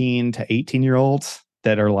 15 to 18-year-olds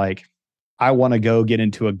that are like, I want to go get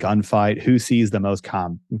into a gunfight. Who sees the most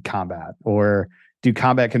combat? Or do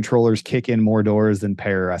combat controllers kick in more doors than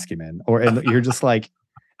pararescuemen? And you're just like,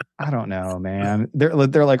 I don't know, man. They're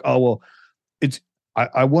like, oh well,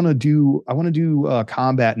 I want to do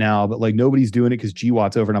combat now, but like nobody's doing it because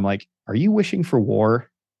GWOT's over. And I'm like, are you wishing for war?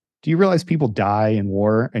 Do you realize people die in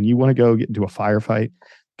war, and you want to go get into a firefight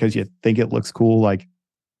because you think it looks cool? Like,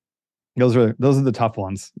 those are the tough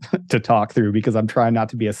ones to talk through, because I'm trying not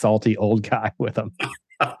to be a salty old guy with them.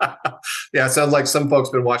 Yeah, it sounds like some folks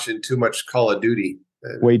been watching too much Call of Duty.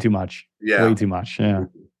 Way too much. Yeah, way too much. Yeah.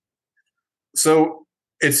 So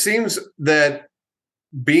it seems that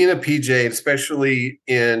being a PJ, especially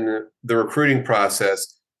in the recruiting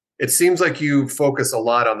process, it seems like you focus a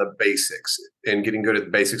lot on the basics and getting good at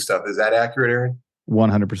the basic stuff. Is that accurate, Aaron?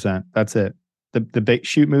 100%. That's it. The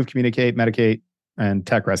shoot, move, communicate, medicate, and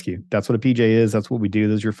tech rescue. That's what a PJ is. That's what we do.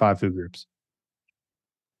 Those are your 5 food groups.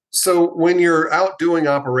 So when you're out doing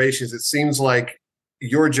operations, it seems like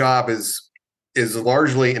your job is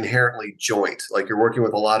largely inherently joint. Like, you're working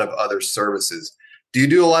with a lot of other services. Do you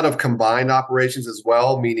do a lot of combined operations as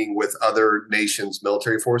well, meaning with other nations'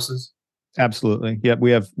 military forces? Absolutely. Yep.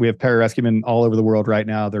 We have pararescuemen all over the world right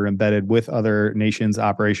now. They're embedded with other nations'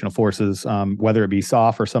 operational forces, whether it be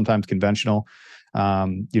SOF or sometimes conventional,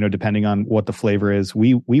 depending on what the flavor is.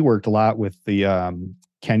 We worked a lot with the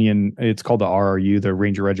Kenyan, it's called the RRU, the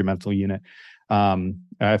Ranger Regimental Unit.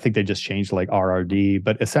 I think they just changed like RRD,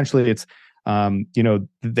 but essentially it's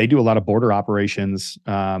They do a lot of border operations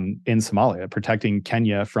in Somalia, protecting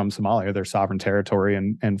Kenya from Somalia, their sovereign territory,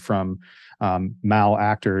 and from mal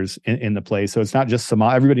actors in the place. So it's not just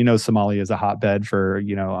Somalia. Everybody knows Somalia is a hotbed for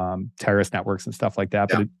terrorist networks and stuff like that.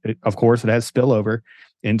 But of course, it has spillover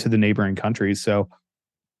into the neighboring countries. So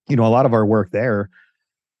a lot of our work there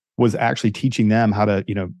was actually teaching them how to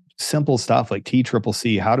simple stuff like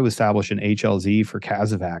TCCC, how to establish an HLZ for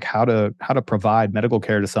Casevac, how to provide medical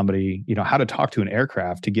care to somebody, how to talk to an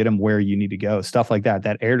aircraft to get them where you need to go, stuff like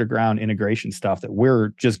that air to ground integration stuff that we're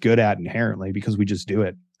just good at inherently because we just do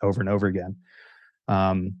it over and over again.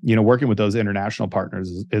 Working with those international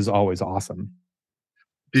partners is always awesome.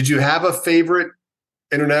 Did you have a favorite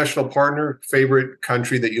international partner, favorite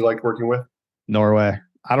country that you liked working with? Norway.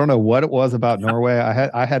 I don't know what it was about Norway.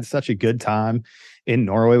 I had such a good time in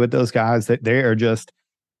Norway with those guys. That they are just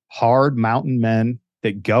hard mountain men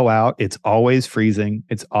that go out. It's always freezing.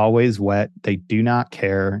 It's always wet. They do not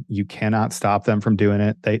care. You cannot stop them from doing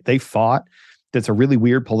it. They fought. It's a really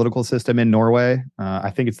weird political system in Norway.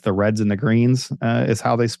 I think it's the Reds and the Greens is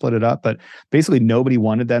how they split it up. But basically, nobody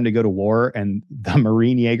wanted them to go to war. And the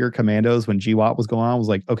Marine Jaeger commandos, when GWOT was going on, was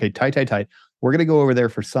like, okay, tight. We're going to go over there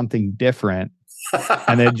for something different.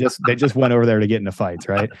 And they just went over there to get into fights,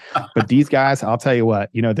 right? But these guys, I'll tell you what,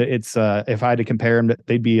 it's if I had to compare them,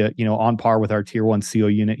 they'd be on par with our Tier 1 SEAL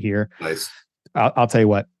unit here. Nice. I'll tell you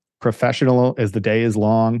what, professional as the day is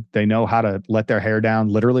long. They know how to let their hair down,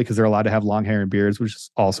 literally, because they're allowed to have long hair and beards, which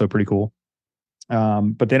is also pretty cool.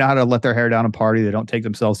 But they know how to let their hair down and party. They don't take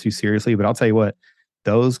themselves too seriously. But I'll tell you what,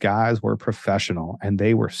 those guys were professional, and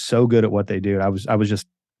they were so good at what they do. I was just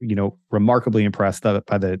remarkably impressed by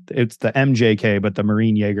it's the MJK, but the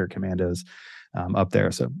Marine Jaeger commandos up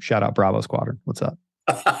there. So shout out Bravo Squadron. What's up?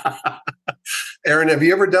 Aaron, have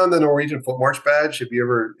you ever done the Norwegian Foot March badge? Have you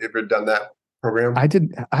ever done that program? I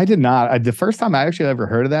did not. The first time I actually ever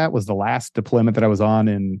heard of that was the last deployment that I was on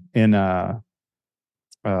in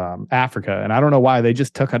Africa. And I don't know why they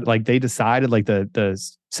just took they decided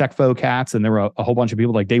the SecFo cats, and there were a whole bunch of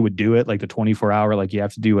people they would do it the 24-hour, you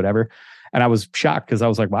have to do whatever. And I was shocked because I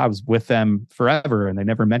was like, wow, I was with them forever, and they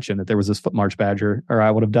never mentioned that there was this Foot March badge, or I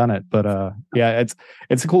would have done it. But it's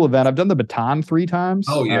a cool event. I've done the baton 3 times.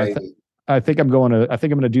 Oh yeah. I think I'm going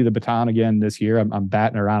to do the baton again this year. I'm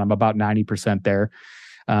batting around. I'm about 90% there.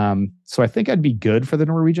 So I think I'd be good for the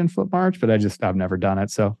Norwegian Foot March, but I've never done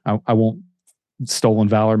it. So I won't stolen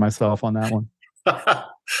valor myself on that one.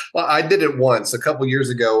 Well, I did it once a couple years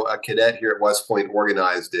ago. A cadet here at West Point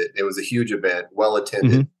organized it. It was a huge event, well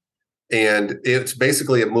attended. Mm-hmm. And it's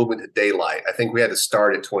basically a movement to daylight. I think we had to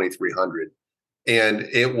start at 2300. And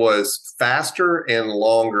it was faster and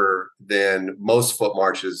longer than most foot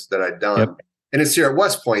marches that I'd done. Yep. And it's here at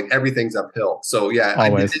West Point, everything's uphill. So yeah,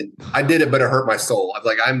 I did it, but it hurt my soul. I was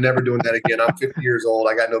like, I'm never doing that again. I'm 50 years old.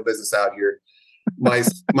 I got no business out here. My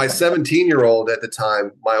 17-year-old at the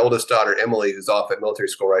time, my oldest daughter, Emily, who's off at military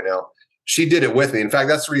school right now, she did it with me. In fact,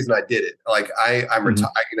 that's the reason I did it. I'm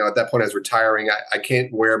retired. At that point I was retiring. I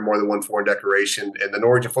can't wear more than one foreign decoration. And the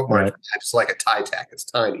Norwegian Foot March, it's like a tie tack. It's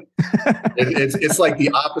tiny. It's like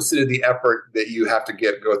the opposite of the effort that you have to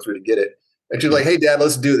go through to get it. And she's like, hey, Dad,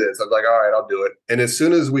 let's do this. I was like, all right, I'll do it. And as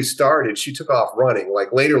soon as we started, she took off running,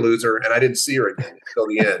 later loser, and I didn't see her again until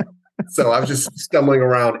the end. So I was just stumbling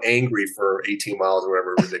around angry for 18 miles or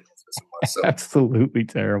whatever ridiculous it was. So. Absolutely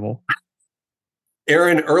terrible.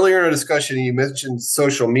 Aaron, earlier in our discussion, you mentioned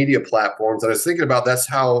social media platforms. And I was thinking about that's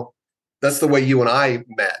the way you and I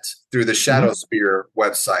met, through the Shadowspear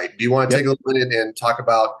website. Do you want to take a minute and talk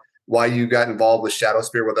about why you got involved with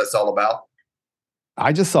Shadowspear, what that's all about?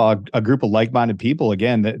 I just saw a group of like-minded people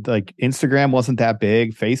again. That Instagram wasn't that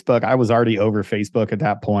big. Facebook, I was already over Facebook at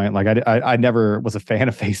that point. I never was a fan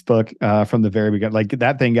of Facebook from the very beginning.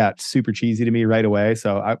 That thing got super cheesy to me right away.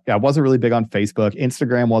 So I wasn't really big on Facebook.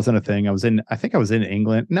 Instagram wasn't a thing. I think I was in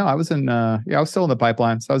England. No, I was in. I was still in the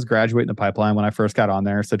pipeline. So I was graduating the pipeline when I first got on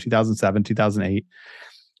there. So 2007, 2008.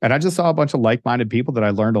 And I just saw a bunch of like-minded people that I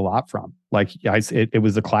learned a lot from. It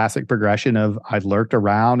was a classic progression of I lurked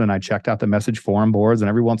around and I checked out the message forum boards, and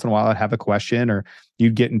every once in a while I'd have a question or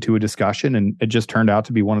you'd get into a discussion, and it just turned out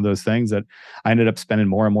to be one of those things that I ended up spending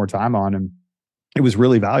more and more time on. And it was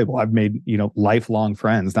really valuable. I've made, lifelong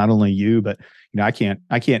friends, not only you, but, I can't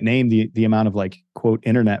name the amount of quote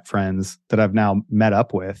internet friends that I've now met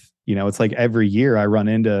up with. It's like every year I run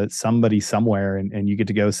into somebody somewhere and you get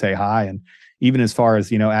to go say hi. And even as far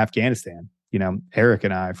as, Afghanistan, Eric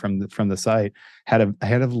and I from the site had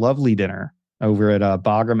a lovely dinner over at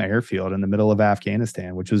Bagram Airfield in the middle of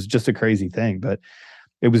Afghanistan, which was just a crazy thing. But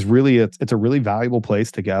it was really, it's a really valuable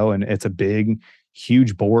place to go. And it's a big,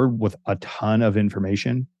 huge board with a ton of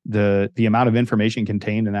information. The amount of information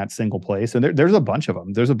contained in that single place, and there's a bunch of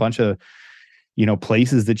them. There's a bunch of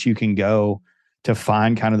places that you can go to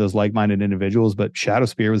find kind of those like-minded individuals. But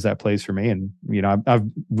Shadowspear was that place for me, and I've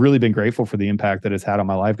really been grateful for the impact that it's had on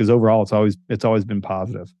my life, because overall it's always been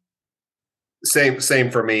positive.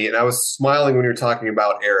 Same for me. And I was smiling when you were talking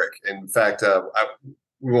about Eric. In fact,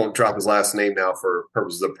 we won't drop his last name now for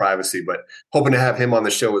purposes of privacy, but hoping to have him on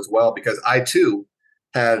the show as well, because I too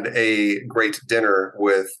had a great dinner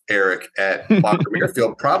with Eric at Baum-Garten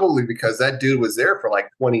Airfield, probably because that dude was there for like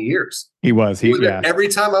 20 years. He was there every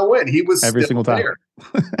time I went. He was every single time. There.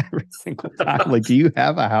 Every single time. Like, do you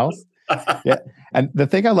have a house? Yeah. And the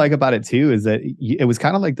thing I like about it too is that it was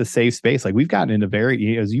kind of like the safe space. Like, we've gotten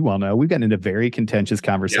into as you well know, we've gotten into very contentious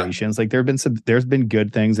conversations. Yeah. Like, there's been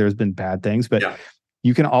good things, there's been bad things, but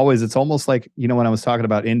you can always, it's almost like, when I was talking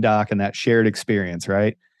about INDOC and that shared experience,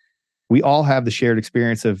 right? We all have the shared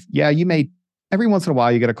experience of, every once in a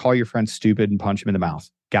while, you got to call your friend stupid and punch him in the mouth.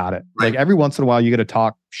 Got it. Right. Like, every once in a while, you got to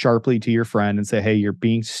talk sharply to your friend and say, hey, you're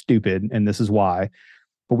being stupid, and this is why.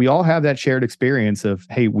 But we all have that shared experience of,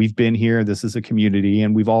 hey, we've been here. This is a community.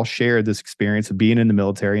 And we've all shared this experience of being in the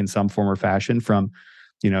military in some form or fashion, from,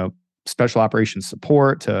 special operations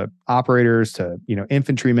support to operators to,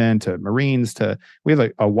 infantrymen to Marines to, we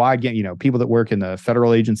have a wide, people that work in the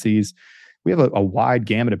federal agencies. We have a wide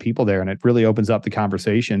gamut of people there, and it really opens up the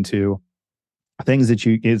conversation to things that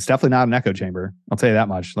it's definitely not an echo chamber. I'll tell you that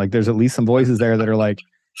much. Like, there's at least some voices there that are like,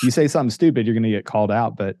 you say something stupid, you're going to get called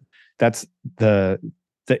out. But that's the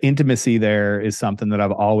intimacy there is something that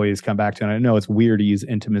I've always come back to. And I know it's weird to use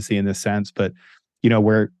intimacy in this sense, but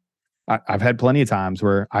where I've had plenty of times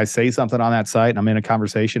where I say something on that site and I'm in a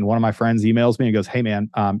conversation. One of my friends emails me and goes, hey man,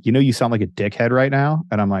 you sound like a dickhead right now.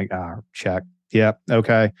 And I'm like, check. Yeah.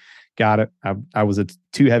 Okay. Got it. I was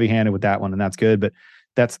too heavy-handed with that one, and that's good. But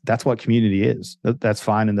that's what community is. That's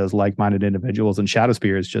finding those like-minded individuals, and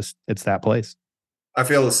Shadowspear is it's that place. I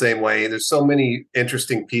feel the same way. There's so many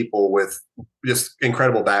interesting people with just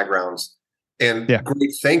incredible backgrounds and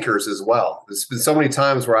great thinkers as well. There's been so many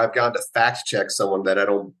times where I've gone to fact check someone that I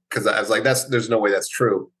don't, because I was like, there's no way that's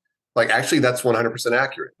true. Like, actually, that's 100%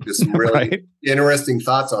 accurate. Just some really interesting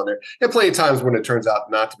thoughts on there, and plenty of times when it turns out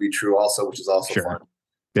not to be true, also, which is also fun.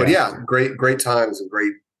 But great times and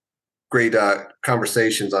great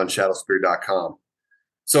conversations on shadowspear.com.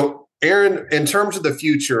 So, Aaron, in terms of the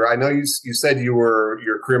future, I know you said your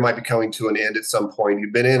career might be coming to an end at some point.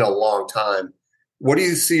 You've been in a long time. What do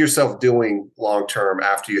you see yourself doing long term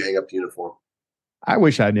after you hang up the uniform? I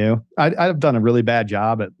wish I knew. I've done a really bad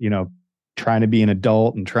job at trying to be an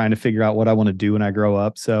adult and trying to figure out what I want to do when I grow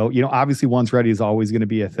up. So obviously, Once Ready is always going to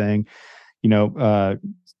be a thing.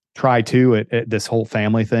 Try to this whole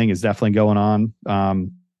family thing is definitely going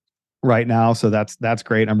on right now. So that's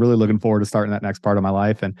great. I'm really looking forward to starting that next part of my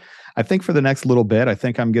life. And I think for the next little bit, I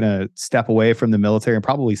think I'm going to step away from the military and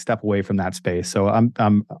probably step away from that space. So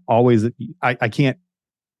I'm always, I can't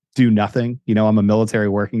do nothing. I'm a military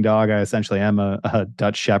working dog. I essentially am a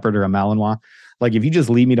Dutch Shepherd or a Malinois. Like, if you just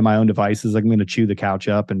leave me to my own devices, I'm going to chew the couch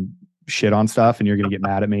up and shit on stuff, and you're going to get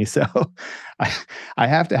mad at me. So I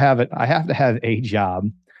have to have it. I have to have a job.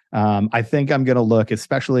 I think I'm going to look,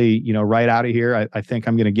 especially, right out of here. I think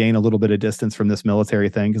I'm going to gain a little bit of distance from this military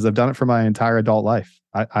thing, because I've done it for my entire adult life.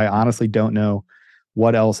 I honestly don't know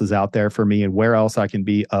what else is out there for me and where else I can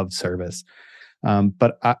be of service.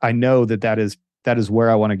 But I know that is where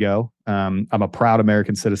I want to go. I'm a proud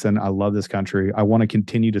American citizen. I love this country. I want to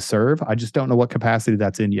continue to serve. I just don't know what capacity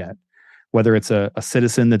that's in yet. Whether it's a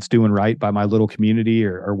citizen that's doing right by my little community,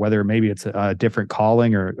 or whether maybe it's a different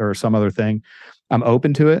calling or some other thing. I'm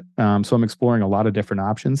open to it. So I'm exploring a lot of different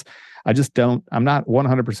options. I'm not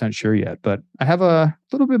 100% sure yet, but I have a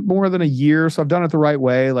little bit more than a year. So I've done it the right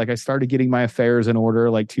way. Like, I started getting my affairs in order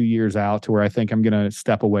like 2 years out to where I think I'm going to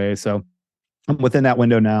step away. So I'm within that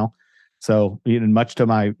window now. So, much to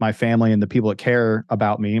my family and the people that care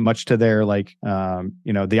about me, much to their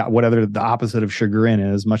the opposite of chagrin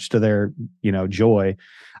is, much to their, joy,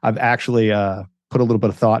 I've actually put a little bit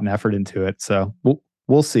of thought and effort into it. So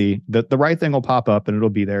we'll see. The right thing will pop up and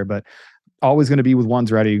it'll be there, but always going to be with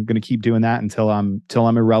One's Ready. Going to keep doing that until I'm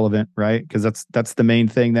irrelevant, right? Because that's the main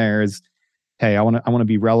thing there is, hey, I want to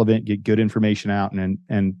be relevant, get good information out,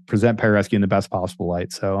 and present pararescue in the best possible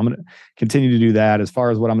light. So I'm going to continue to do that. As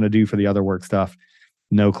far as what I'm going to do for the other work stuff,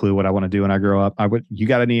 no clue what I want to do when I grow up. You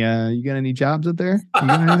got any jobs up there? You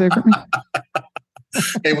got any there for me?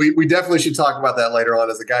 Hey, we definitely should talk about that later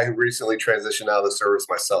on. As a guy who recently transitioned out of the service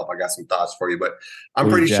myself, I got some thoughts for you, but I'm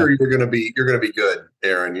pretty sure you're going to be good,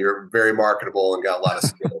 Aaron. You're very marketable and got a lot of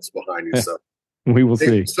skills behind you. So We will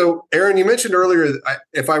see. So, Aaron, you mentioned earlier,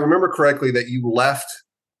 if I remember correctly, that you left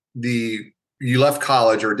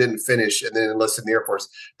college or didn't finish and then enlisted in the Air Force.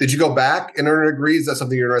 Did you go back and earn a degree? Is that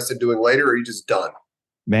something you're interested in doing later, or are you just done?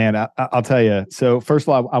 Man, I'll tell you. So first of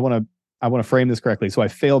all, I want to frame this correctly. So I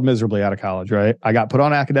failed miserably out of college, right? I got put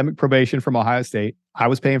on academic probation from Ohio State. I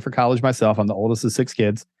was paying for college myself. I'm the oldest of 6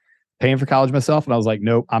 kids, paying for college myself. And I was like,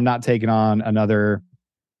 nope, I'm not taking on another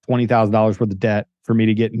 $20,000 worth of debt for me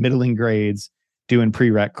to get middling grades doing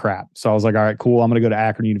prereq crap. So I was like, all right, cool. I'm going to go to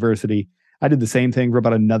Akron University. I did the same thing for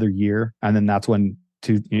about another year. And then that's when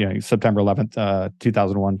September 11th,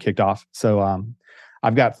 2001 kicked off. So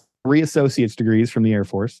I've got 3 associate's degrees from the Air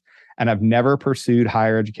Force, and I've never pursued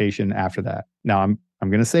higher education after that. Now I'm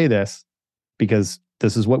going to say this because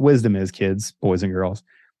this is what wisdom is, kids, boys and girls.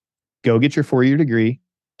 Go get your 4-year degree,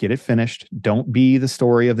 get it finished. Don't be the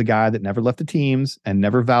story of the guy that never left the teams and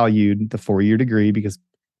never valued the 4-year degree, because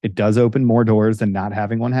it does open more doors than not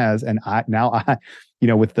having one has. And I've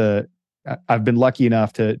been lucky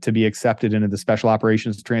enough to be accepted into the Special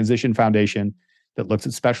Operations Transition Foundation that looks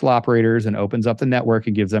at special operators and opens up the network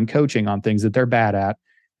and gives them coaching on things that they're bad at.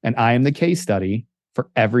 And I am the case study for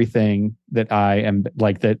everything that I am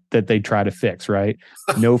like that they try to fix, right?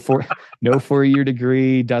 No 4-year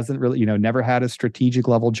degree, doesn't really, never had a strategic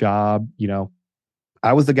level job.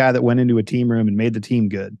 I was the guy that went into a team room and made the team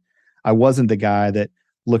good. I wasn't the guy that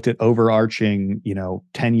looked at overarching,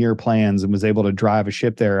 10-year plans and was able to drive a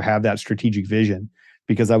ship there or have that strategic vision,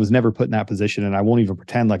 because I was never put in that position, and I won't even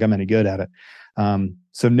pretend like I'm any good at it.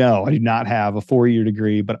 So no, I do not have a 4-year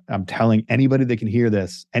degree, but I'm telling anybody that can hear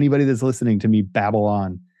this, anybody that's listening to me babble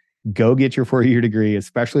on, go get your 4-year degree,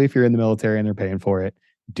 especially if you're in the military and they're paying for it.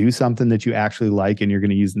 Do something that you actually like and you're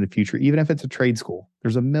going to use in the future, even if it's a trade school.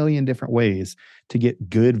 There's a million different ways to get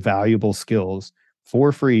good, valuable skills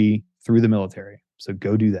for free through the military. So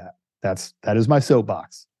go do that. That is my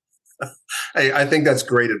soapbox. Hey, I think that's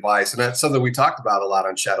great advice. And that's something we talked about a lot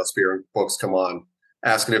on Shadowspear when folks come on,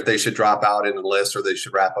 asking if they should drop out and enlist or they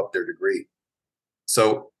should wrap up their degree.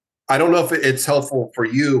 So I don't know if it's helpful for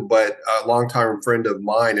you, but a longtime friend of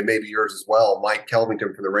mine, and maybe yours as well, Mike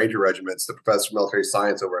Kelvington from the Ranger Regiments, the professor of military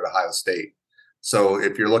science over at Ohio State. So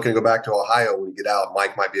if you're looking to go back to Ohio when you get out,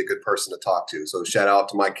 Mike might be a good person to talk to. So shout out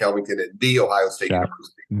to Mike Kelvington at the Ohio State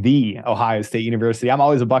University. The Ohio State University. I'm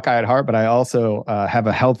always a Buckeye at heart, but I also have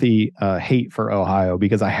a healthy hate for Ohio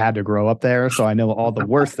because I had to grow up there. So I know all the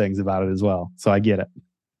worst things about it as well. So I get it.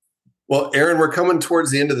 Well, Aaron, we're coming towards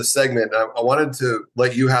the end of the segment. I wanted to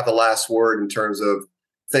let you have the last word in terms of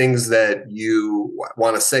things that you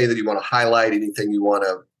want to say, that you want to highlight, anything you want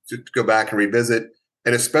to go back and revisit,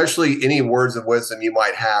 and especially any words of wisdom you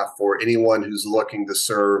might have for anyone who's looking to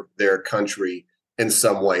serve their country in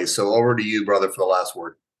some way. So over to you, brother, for the last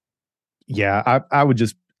word. Yeah, I would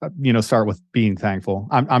just, start with being thankful.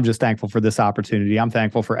 I'm just thankful for this opportunity. I'm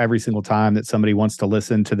thankful for every single time that somebody wants to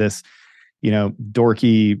listen to this,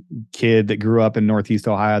 dorky kid that grew up in Northeast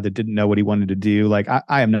Ohio that didn't know what he wanted to do. Like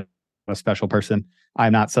I am not a special person.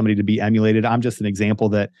 I'm not somebody to be emulated. I'm just an example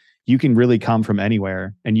that you can really come from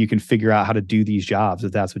anywhere and you can figure out how to do these jobs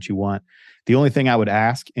if that's what you want. The only thing I would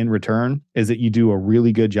ask in return is that you do a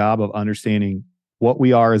really good job of understanding what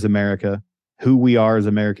we are as America, who we are as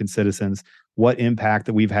American citizens, what impact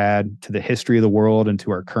that we've had to the history of the world and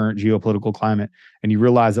to our current geopolitical climate. And you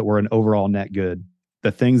realize that we're an overall net good.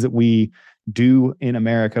 The things that we do in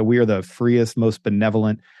America, we are the freest, most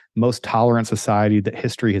benevolent, most tolerant society that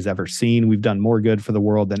history has ever seen. We've done more good for the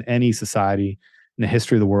world than any society in the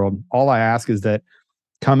history of the world. All I ask is that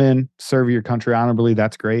come in, serve your country honorably.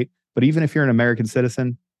 That's great. But even if you're an American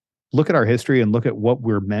citizen, look at our history and look at what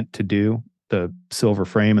we're meant to do, the silver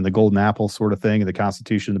frame and the golden apple sort of thing, and the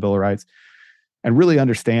Constitution, the Bill of Rights, and really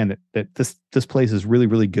understand that this place is really,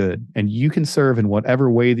 really good. And you can serve in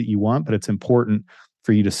whatever way that you want, but it's important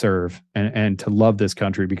for you to serve and to love this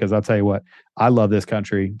country, because I'll tell you what, I love this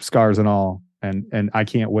country, scars and all. And I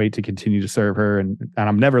can't wait to continue to serve her. And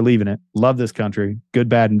I'm never leaving it. Love this country, good,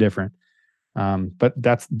 bad, and different. But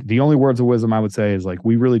that's the only words of wisdom I would say is like,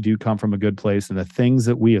 we really do come from a good place. And the things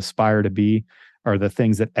that we aspire to be are the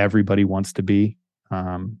things that everybody wants to be.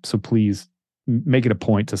 So please make it a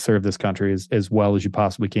point to serve this country as well as you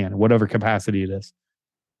possibly can, in whatever capacity it is.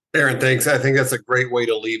 Aaron, thanks. I think that's a great way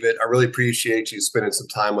to leave it. I really appreciate you spending some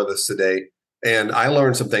time with us today. And I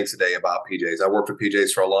learned some things today about PJs. I worked with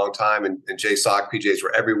PJs for a long time, and JSOC PJs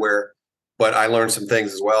were everywhere. But I learned some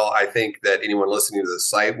things as well. I think that anyone listening to the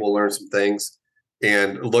site will learn some things,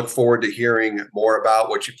 and look forward to hearing more about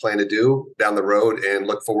what you plan to do down the road, and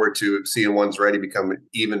look forward to seeing One's Ready become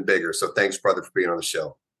even bigger. So thanks, brother, for being on the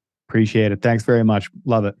show. Appreciate it. Thanks very much.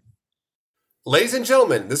 Love it. Ladies and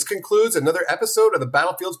gentlemen, this concludes another episode of the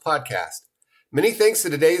Battlefields Podcast. Many thanks to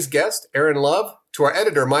today's guest, Aaron Love, to our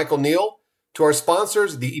editor, Michael Neal, to our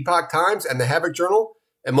sponsors, the Epoch Times and the Havoc Journal,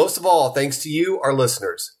 and most of all, thanks to you, our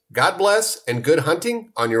listeners. God bless and good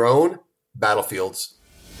hunting on your own battlefields.